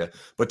anything to you,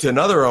 but to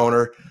another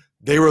owner,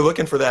 they were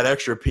looking for that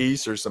extra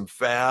piece or some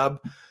fab.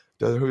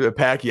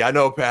 Packy, I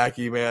know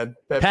Packy, man.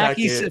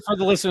 Packy, for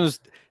the listeners,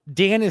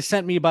 Dan has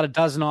sent me about a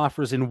dozen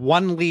offers in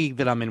one league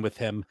that I'm in with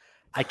him.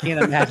 I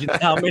can't imagine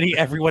how many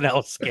everyone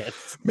else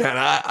gets. Man,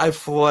 I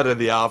flooded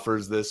the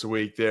offers this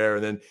week there.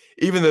 And then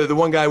even the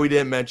one guy we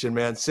didn't mention,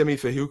 man, Simi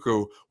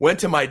Fahuku, went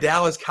to my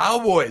Dallas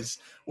Cowboys.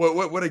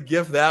 What a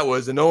gift that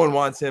was. And no one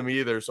wants him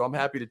either. So I'm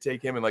happy to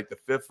take him in like the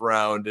 5th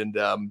round.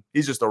 And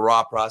he's just a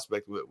raw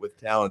prospect with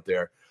talent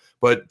there.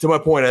 But to my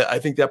point, I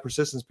think that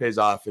persistence pays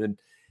off. And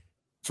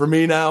for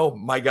me now,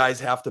 my guys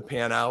have to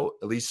pan out,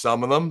 at least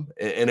some of them.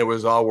 And it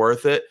was all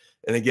worth it.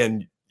 And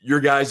again, your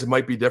guys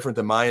might be different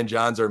than mine,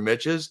 John's or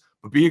Mitch's.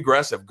 But be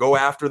aggressive. Go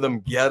after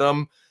them. Get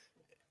them.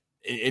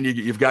 And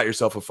you've got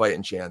yourself a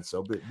fighting chance.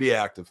 So be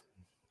active.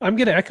 I'm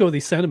going to echo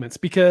these sentiments,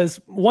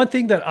 because one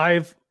thing that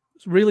I've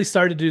really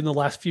started to do in the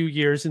last few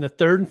years in the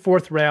 3rd and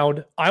 4th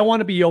round, I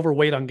want to be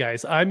overweight on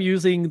guys. I'm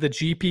using the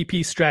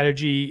GPP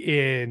strategy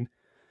in,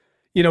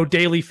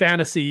 daily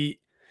fantasy.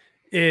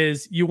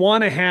 Is you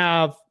want to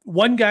have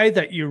one guy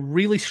that you're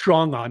really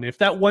strong on. If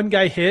that one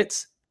guy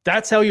hits,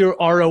 that's how your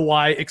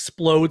ROI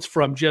explodes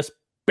from just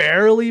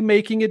barely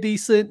making a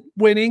decent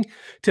winning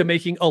to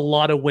making a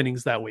lot of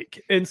winnings that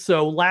week. And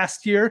so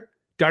last year,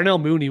 Darnell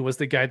Mooney was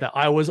the guy that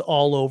I was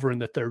all over in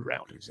the third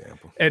round.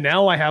 Example. And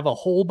now I have a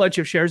whole bunch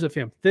of shares of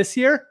him. This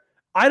year,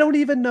 I don't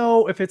even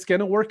know if it's going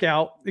to work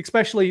out,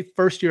 especially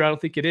first year. I don't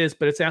think it is,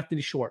 but it's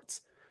Anthony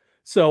Schwartz.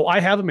 So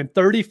I have him in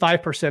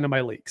 35% of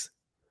my leagues.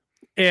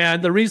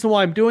 And the reason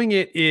why I'm doing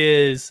it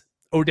is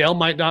Odell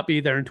might not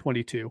be there in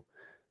 22.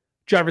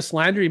 Jarvis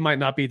Landry might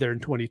not be there in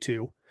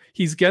 22.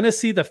 He's going to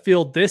see the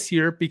field this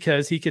year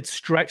because he could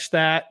stretch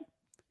that.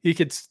 He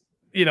could,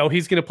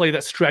 he's going to play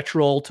that stretch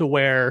role to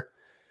where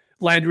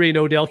Landry and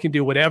Odell can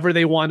do whatever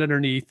they want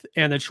underneath.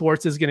 And then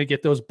Schwartz is going to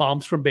get those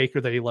bombs from Baker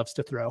that he loves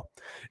to throw.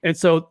 And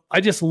so I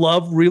just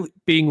love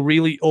being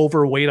really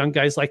overweight on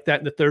guys like that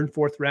in the third and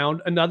fourth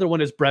round. Another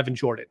one is Brevin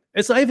Jordan.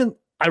 It's not even,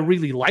 I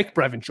really like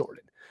Brevin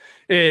Jordan.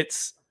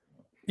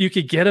 You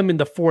could get him in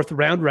the fourth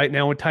round right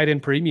now in tight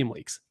end premium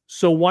leagues.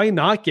 So why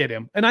not get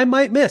him? And I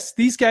might miss.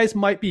 These guys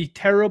might be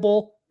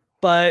terrible,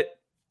 but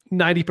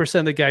 90%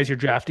 of the guys you're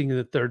drafting in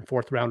the third and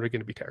fourth round are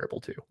going to be terrible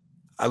too.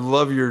 I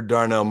love your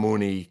Darnell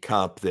Mooney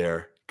comp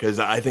there because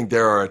I think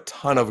there are a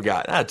ton of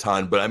guys, not a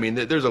ton, but I mean,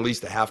 there's at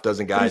least a half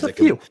dozen guys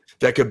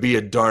that could be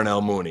a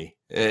Darnell Mooney.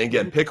 And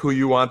again, pick who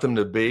you want them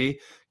to be,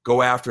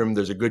 go after him.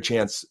 There's a good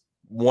chance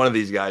one of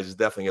these guys is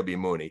definitely going to be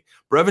Mooney.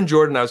 Brevin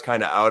Jordan, I was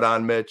kind of out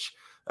on, Mitch.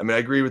 I mean, I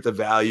agree with the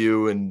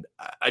value, and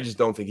I just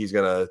don't think he's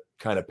going to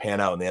kind of pan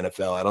out in the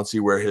NFL. I don't see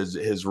where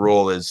his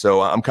role is.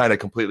 So I'm kind of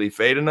completely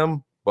fading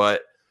him,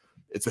 but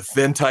it's a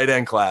thin tight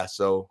end class.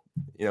 So,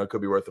 it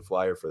could be worth a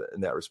flyer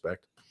in that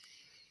respect.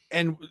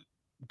 And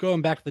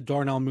going back to the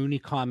Darnell Mooney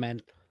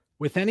comment,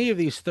 with any of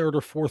these third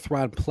or fourth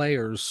round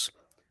players,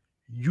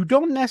 you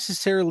don't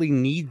necessarily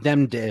need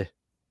them to,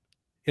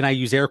 and I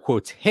use air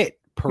quotes, hit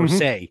per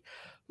se.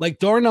 Like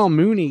Darnell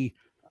Mooney,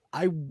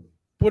 I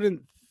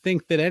wouldn't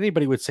think that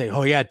anybody would say,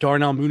 oh yeah,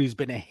 Darnell Mooney's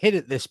been a hit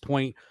at this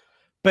point,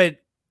 but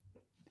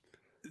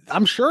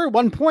I'm sure at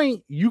one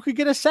point you could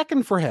get a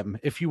second for him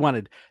if you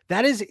wanted.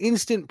 That is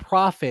instant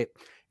profit.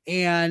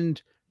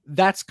 And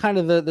that's kind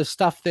of the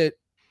stuff that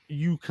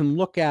you can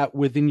look at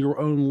within your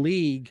own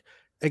league.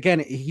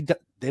 Again,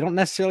 they don't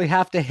necessarily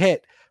have to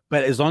hit,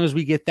 but as long as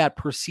we get that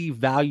perceived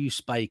value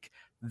spike,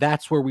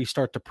 that's where we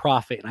start to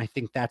profit. And I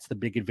think that's the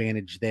big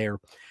advantage there.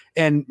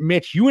 And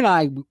Mitch, you and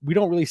I, we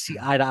don't really see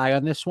eye to eye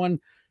on this one.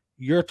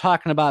 You're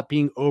talking about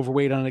being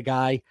overweight on a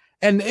guy,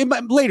 and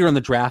later in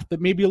the draft,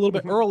 but maybe a little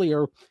bit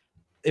earlier.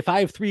 If I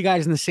have three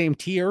guys in the same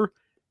tier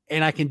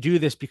and I can do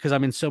this because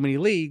I'm in so many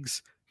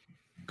leagues,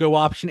 go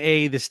option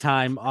A this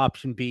time,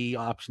 option B,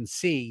 option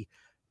C.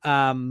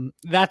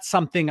 That's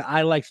something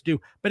I like to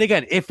do. But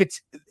again,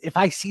 if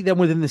I see them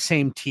within the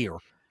same tier,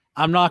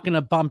 I'm not going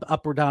to bump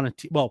up or down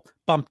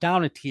bump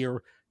down a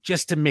tier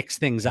just to mix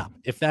things up.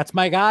 If that's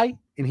my guy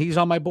and he's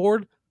on my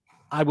board,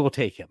 I will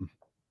take him.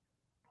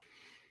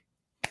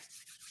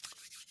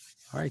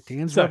 All right,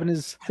 Dan's rubbing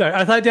his. Sorry,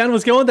 I thought Dan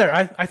was going there.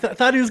 I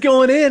thought he was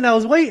going in. I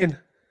was waiting.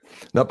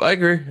 Nope, I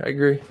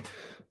agree.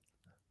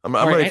 I'm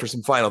ready for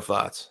some final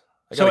thoughts.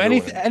 So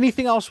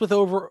anything else with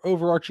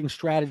overarching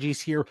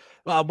strategies here?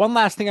 One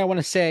last thing I want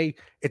to say.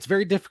 It's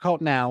very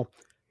difficult now,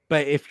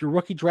 but if your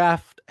rookie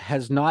draft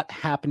has not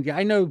happened yet,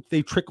 I know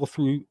they trickle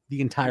through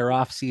the entire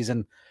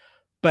offseason,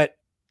 but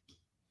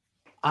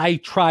I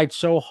tried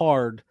so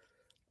hard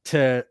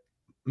to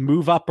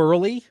move up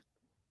early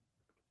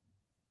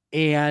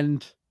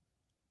and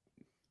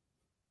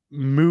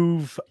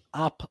move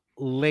up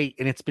late,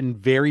 and it's been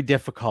very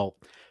difficult.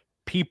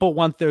 People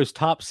want those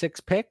top 6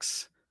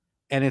 picks,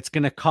 and it's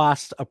going to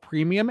cost a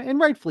premium, and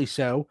rightfully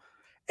so.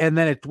 And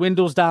then it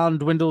dwindles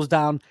down,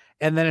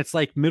 and then it's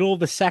like middle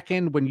of the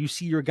second when you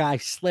see your guy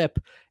slip.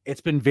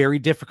 It's been very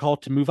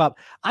difficult to move up.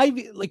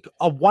 I like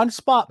a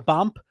 1-spot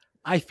bump.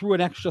 I threw an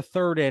extra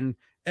third in.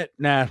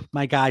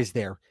 My guy's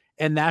there.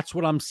 And that's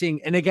what I'm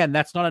seeing. And again,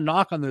 that's not a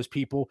knock on those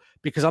people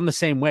because I'm the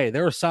same way.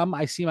 There are some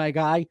I see my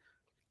guy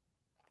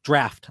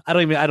draft. I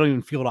don't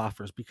even field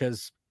offers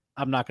because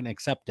I'm not going to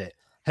accept it.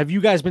 Have you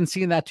guys been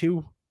seeing that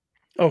too?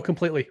 Oh,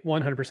 completely.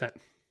 100%.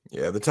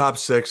 Yeah. The top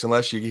 6,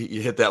 unless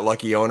you hit that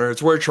lucky owner,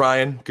 it's worth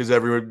trying because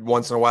every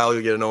once in a while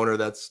you get an owner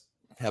that's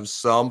have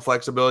some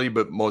flexibility,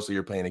 but mostly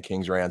you're paying a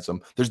king's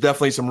ransom. There's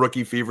definitely some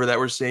rookie fever that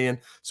we're seeing.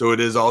 So it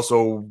is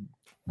also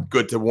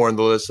good to warn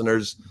the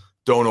listeners,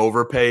 don't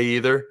overpay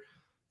either.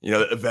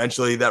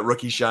 Eventually that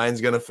rookie shine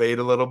is going to fade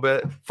a little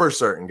bit for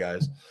certain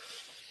guys.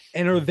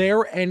 And are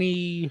there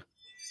any?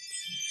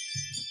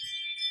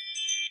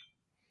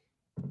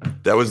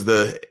 That was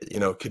the,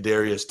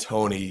 Kadarius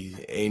Toney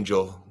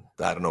Angel.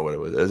 I don't know what it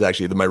was. It was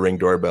actually my Ring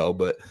doorbell,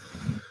 but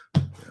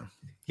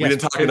we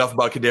didn't talk enough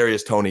about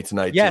Kadarius Toney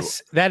tonight. Yes,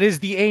 too. That is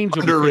the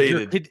Angel.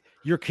 Underrated.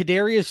 Your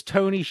Kadarius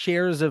Toney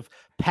shares have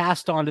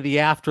passed on to the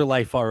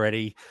afterlife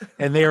already,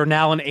 and they are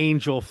now an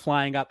angel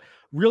flying up.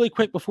 Really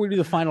quick before we do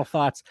the final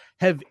thoughts,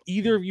 have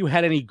either of you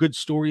had any good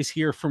stories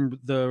here from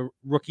the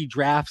rookie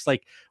drafts?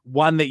 Like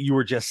one that you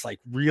were just like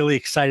really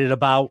excited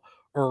about,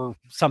 or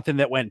something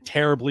that went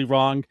terribly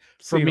wrong?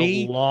 For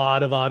me, a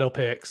lot of auto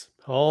picks.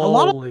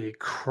 Holy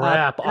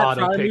crap!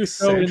 Auto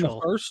picks in the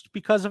first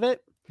because of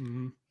it.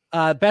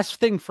 Best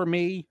thing for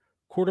me,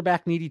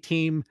 quarterback needy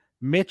team.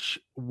 Mitch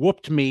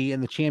whooped me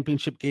in the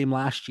championship game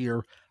last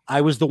year.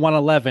 I was the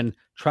 111,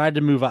 tried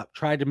to move up.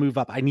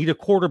 I need a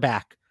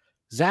quarterback.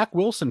 Zach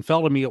Wilson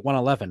fell to me at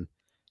 111.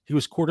 He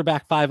was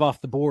quarterback 5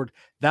 off the board.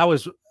 That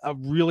was a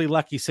really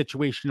lucky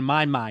situation in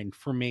my mind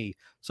for me.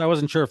 So I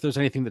wasn't sure if there's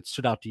anything that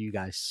stood out to you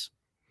guys.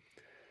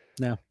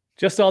 No.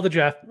 Just all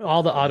the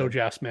auto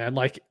drafts, man.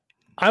 Like,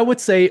 I would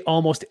say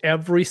almost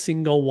every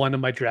single one of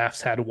my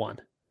drafts had one.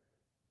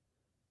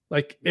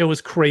 Like, it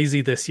was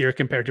crazy this year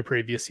compared to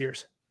previous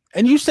years.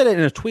 And you said it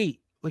in a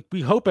tweet. Like,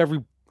 we hope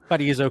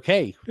everybody is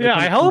okay. Like, yeah,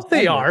 I hope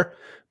they are.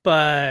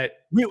 But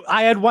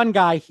I had one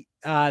guy,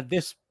 I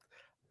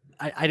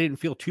didn't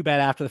feel too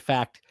bad after the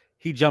fact.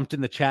 He jumped in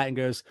the chat and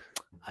goes,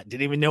 I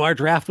didn't even know our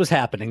draft was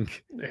happening.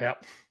 Yeah.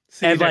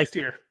 See you next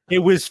year. It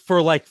was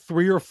for like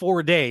 3 or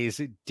 4 days.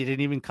 It didn't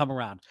even come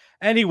around.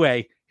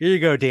 Anyway, here you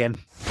go, Dan.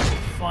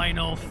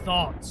 Final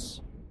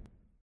thoughts.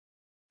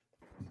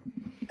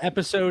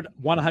 Episode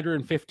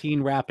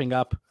 115 wrapping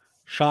up.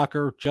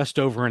 Shocker, just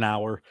over an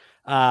hour.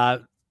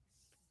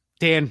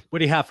 Dan, what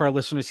do you have for our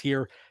listeners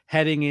here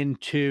heading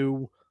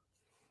into,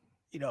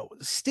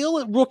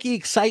 still rookie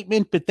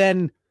excitement, but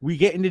then we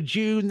get into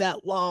June,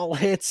 that lull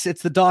hits.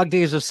 It's the dog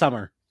days of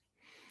summer.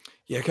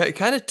 Yeah,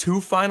 kind of 2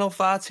 final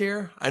thoughts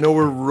here. I know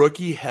we're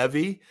rookie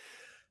heavy,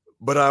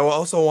 but I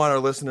also want our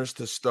listeners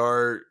to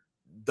start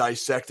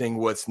dissecting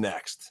what's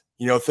next.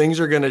 Things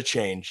are going to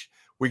change.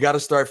 We got to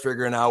start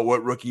figuring out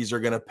what rookies are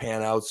going to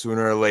pan out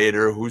sooner or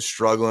later, who's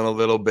struggling a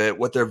little bit,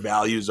 what their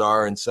values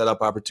are, and set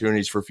up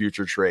opportunities for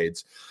future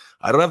trades.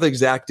 I don't have the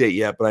exact date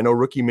yet, but I know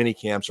rookie mini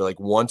camps are like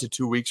 1 to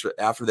 2 weeks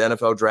after the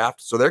NFL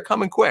draft. So they're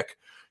coming quick.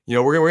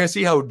 We're going to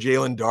see how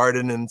Jalen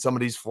Darden and some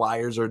of these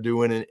Flyers are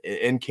doing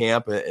in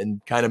camp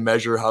and kind of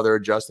measure how they're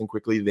adjusting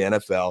quickly to the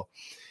NFL.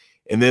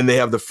 And then they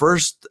have the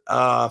first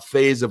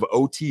phase of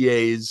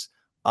OTAs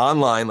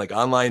online, like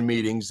online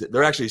meetings.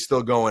 They're actually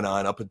still going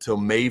on up until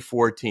May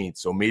 14th.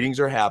 So meetings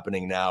are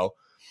happening now.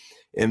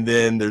 And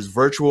then there's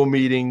virtual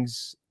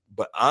meetings,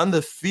 but on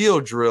the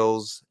field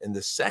drills in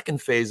the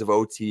second phase of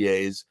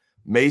OTAs,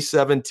 May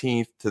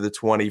 17th to the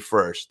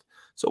 21st.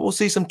 So we'll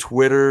see some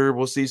Twitter,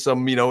 we'll see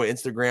some,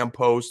 Instagram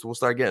posts. We'll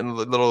start getting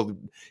little,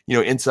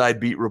 inside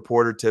beat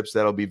reporter tips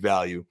that'll be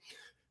value.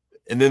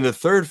 And then the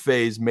third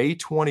phase, May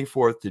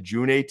 24th to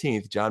June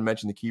 18th, John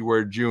mentioned the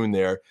keyword June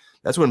there.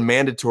 That's when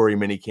mandatory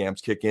mini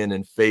camps kick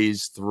in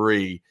phase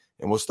 3,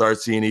 and we'll start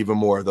seeing even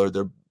more.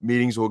 Their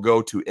meetings will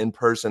go to in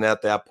person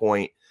at that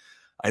point.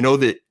 I know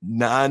that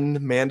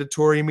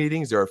non-mandatory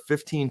meetings, there are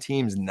 15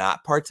 teams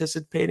not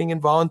participating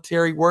in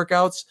voluntary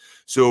workouts.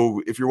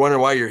 So if you're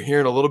wondering why you're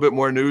hearing a little bit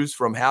more news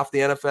from half the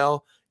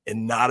NFL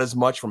and not as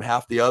much from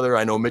half the other,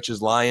 I know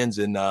Mitch's Lions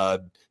and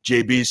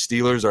JB's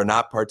Steelers are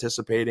not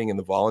participating in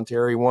the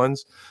voluntary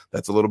ones.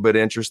 That's a little bit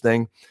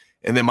interesting.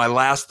 And then my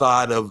last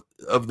thought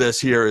of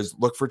this here is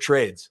look for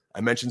trades.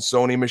 I mentioned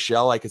Sony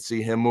Michel. I could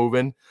see him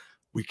moving.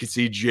 We could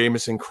see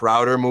Jamison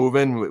Crowder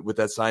moving with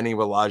that signing of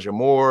Elijah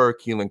Moore.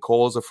 Keelan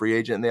Cole is a free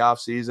agent in the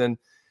offseason.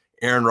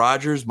 Aaron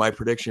Rodgers, my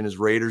prediction is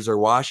Raiders or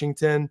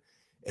Washington.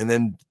 And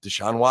then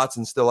Deshaun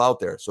Watson's still out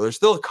there. So there's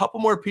still a couple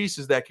more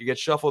pieces that could get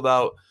shuffled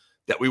out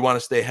that we want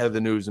to stay ahead of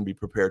the news and be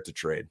prepared to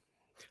trade.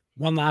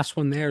 One last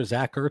one there.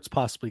 Zach Ertz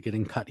possibly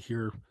getting cut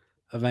here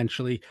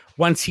eventually.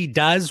 Once he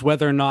does,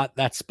 whether or not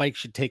that spike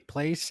should take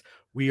place,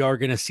 we are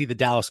going to see the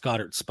Dallas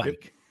Goedert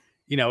spike.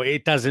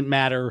 It doesn't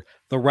matter.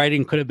 The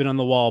writing could have been on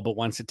the wall, but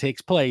once it takes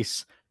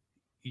place,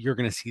 you're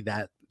going to see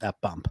that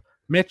bump.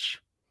 Mitch?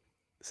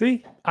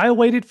 See, I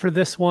waited for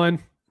this one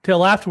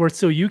till afterwards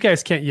so you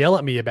guys can't yell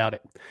at me about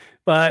it.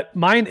 But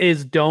mine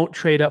is don't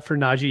trade up for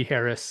Najee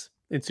Harris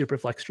in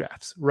Superflex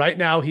drafts. Right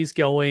now, he's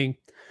going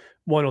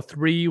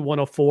 103,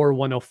 104,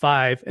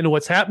 105. And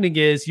what's happening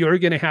is you're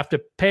going to have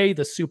to pay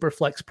the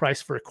Superflex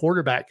price for a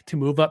quarterback to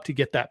move up to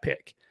get that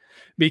pick.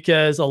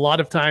 Because a lot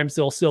of times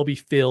there'll still be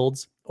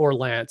Fields or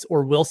Lance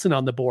or Wilson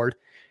on the board.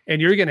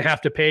 And you're going to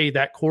have to pay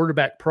that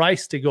quarterback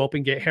price to go up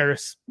and get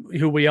Harris,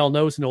 who we all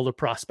know is an older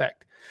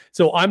prospect.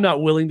 So I'm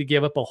not willing to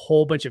give up a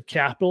whole bunch of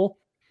capital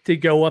to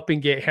go up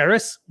and get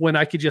Harris when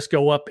I could just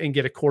go up and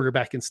get a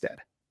quarterback instead.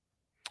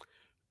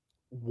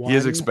 He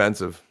is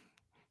expensive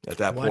at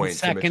that point.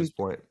 To Mitch's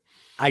point.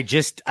 I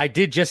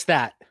did just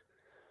that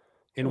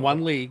in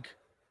one league.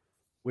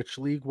 Which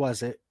league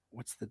was it?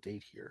 What's the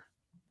date here?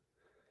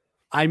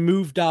 I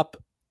moved up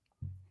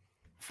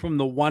from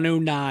the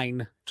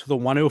 109 to the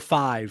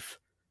 105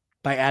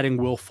 by adding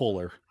Will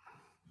Fuller.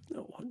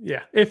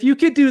 Yeah. If you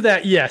could do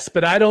that, yes,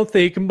 but I don't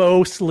think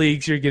most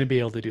leagues you're going to be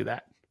able to do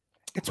that.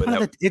 It's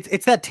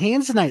it's that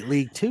Tanzanite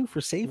league too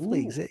for safe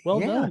leagues.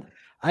 Done.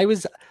 I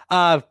was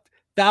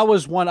that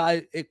was one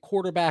at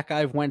quarterback.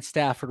 I've went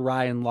Stafford,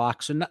 Ryan,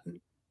 Locke. So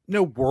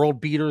no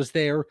world beaters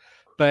there,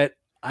 but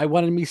I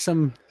wanted me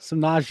some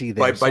Najee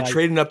there. By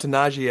trading up to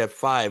Najee at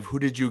 5, who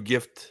did you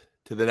gift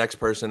to the next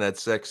person at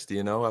 6? Do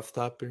you know off the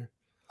top here?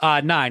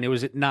 9. It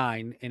was at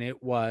 9, and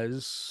it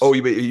was. Oh,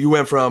 you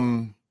went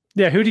from.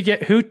 Yeah, who did you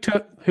get?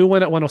 Who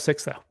went at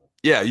 106 though?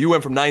 Yeah, you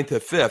went from 9th to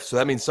 5th, so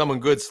that means someone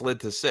good slid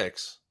to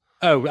 6.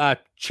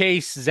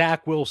 Chase,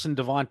 Zach Wilson,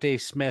 Devontae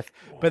Smith.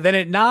 But then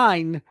at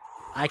 9,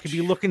 I could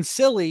be looking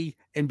silly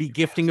and be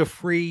gifting a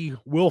free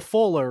Will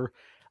Fuller.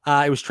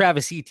 It was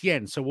Travis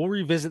Etienne. So we'll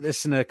revisit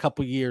this in a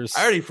couple years.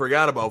 I already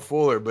forgot about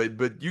Fuller,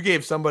 but you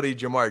gave somebody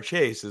Jamar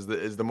Chase is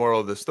the moral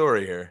of the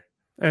story here.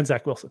 And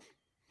Zach Wilson.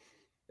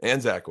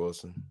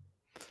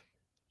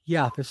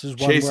 Yeah, this is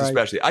one Chase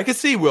especially. I could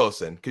see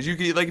Wilson because you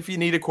could, like, if you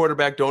need a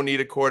quarterback, don't need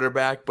a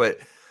quarterback, but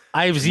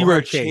I have zero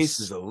Chase. Chase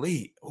is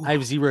elite. Ooh. I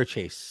have zero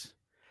Chase.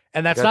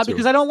 And that's not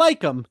because I don't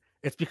like him.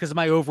 It's because of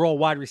my overall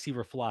wide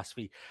receiver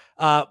philosophy.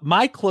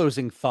 My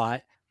closing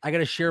thought, I got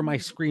to share my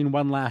screen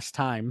one last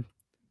time.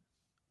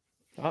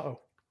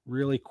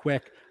 Really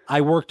quick.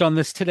 I worked on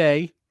this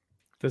today.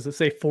 Does it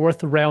say 4th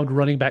round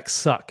running back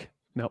suck?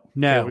 No.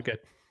 Okay, we're good.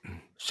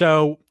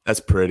 So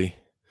that's pretty.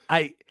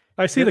 I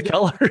see the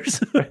colors.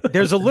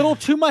 There's a little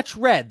too much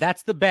red.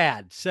 That's the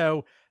bad.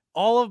 So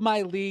all of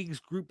my leagues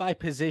group by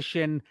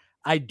position,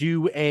 I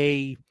do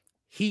a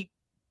heat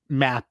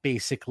map,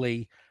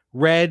 basically.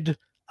 Red,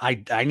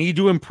 I need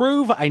to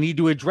improve. I need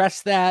to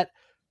address that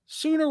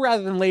sooner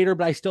rather than later,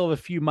 but I still have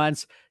a few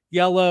months.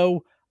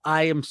 Yellow,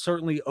 I am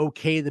certainly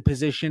okay at the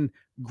position.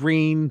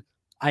 Green,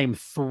 I am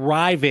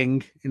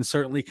thriving and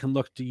certainly can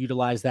look to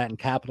utilize that and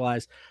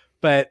capitalize.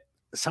 But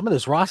some of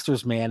those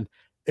rosters, man,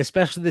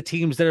 especially the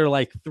teams that are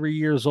like 3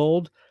 years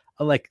old,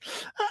 are like,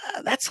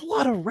 that's a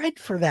lot of red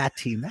for that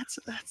team. That's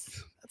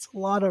a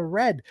lot of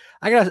red.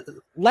 I got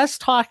less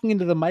talking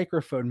into the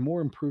microphone,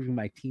 more improving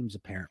my teams,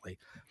 apparently.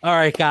 All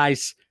right,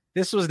 guys,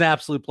 this was an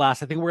absolute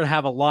blast. I think we're going to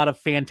have a lot of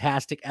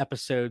fantastic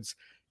episodes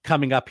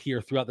coming up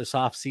here throughout this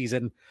off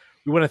season.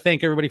 We want to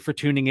thank everybody for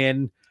tuning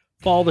in.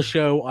 Follow the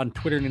show on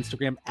Twitter and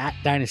Instagram at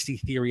Dynasty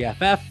Theory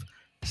FF.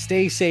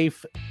 Stay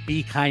safe,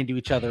 be kind to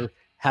each other.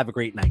 Have a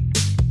great night.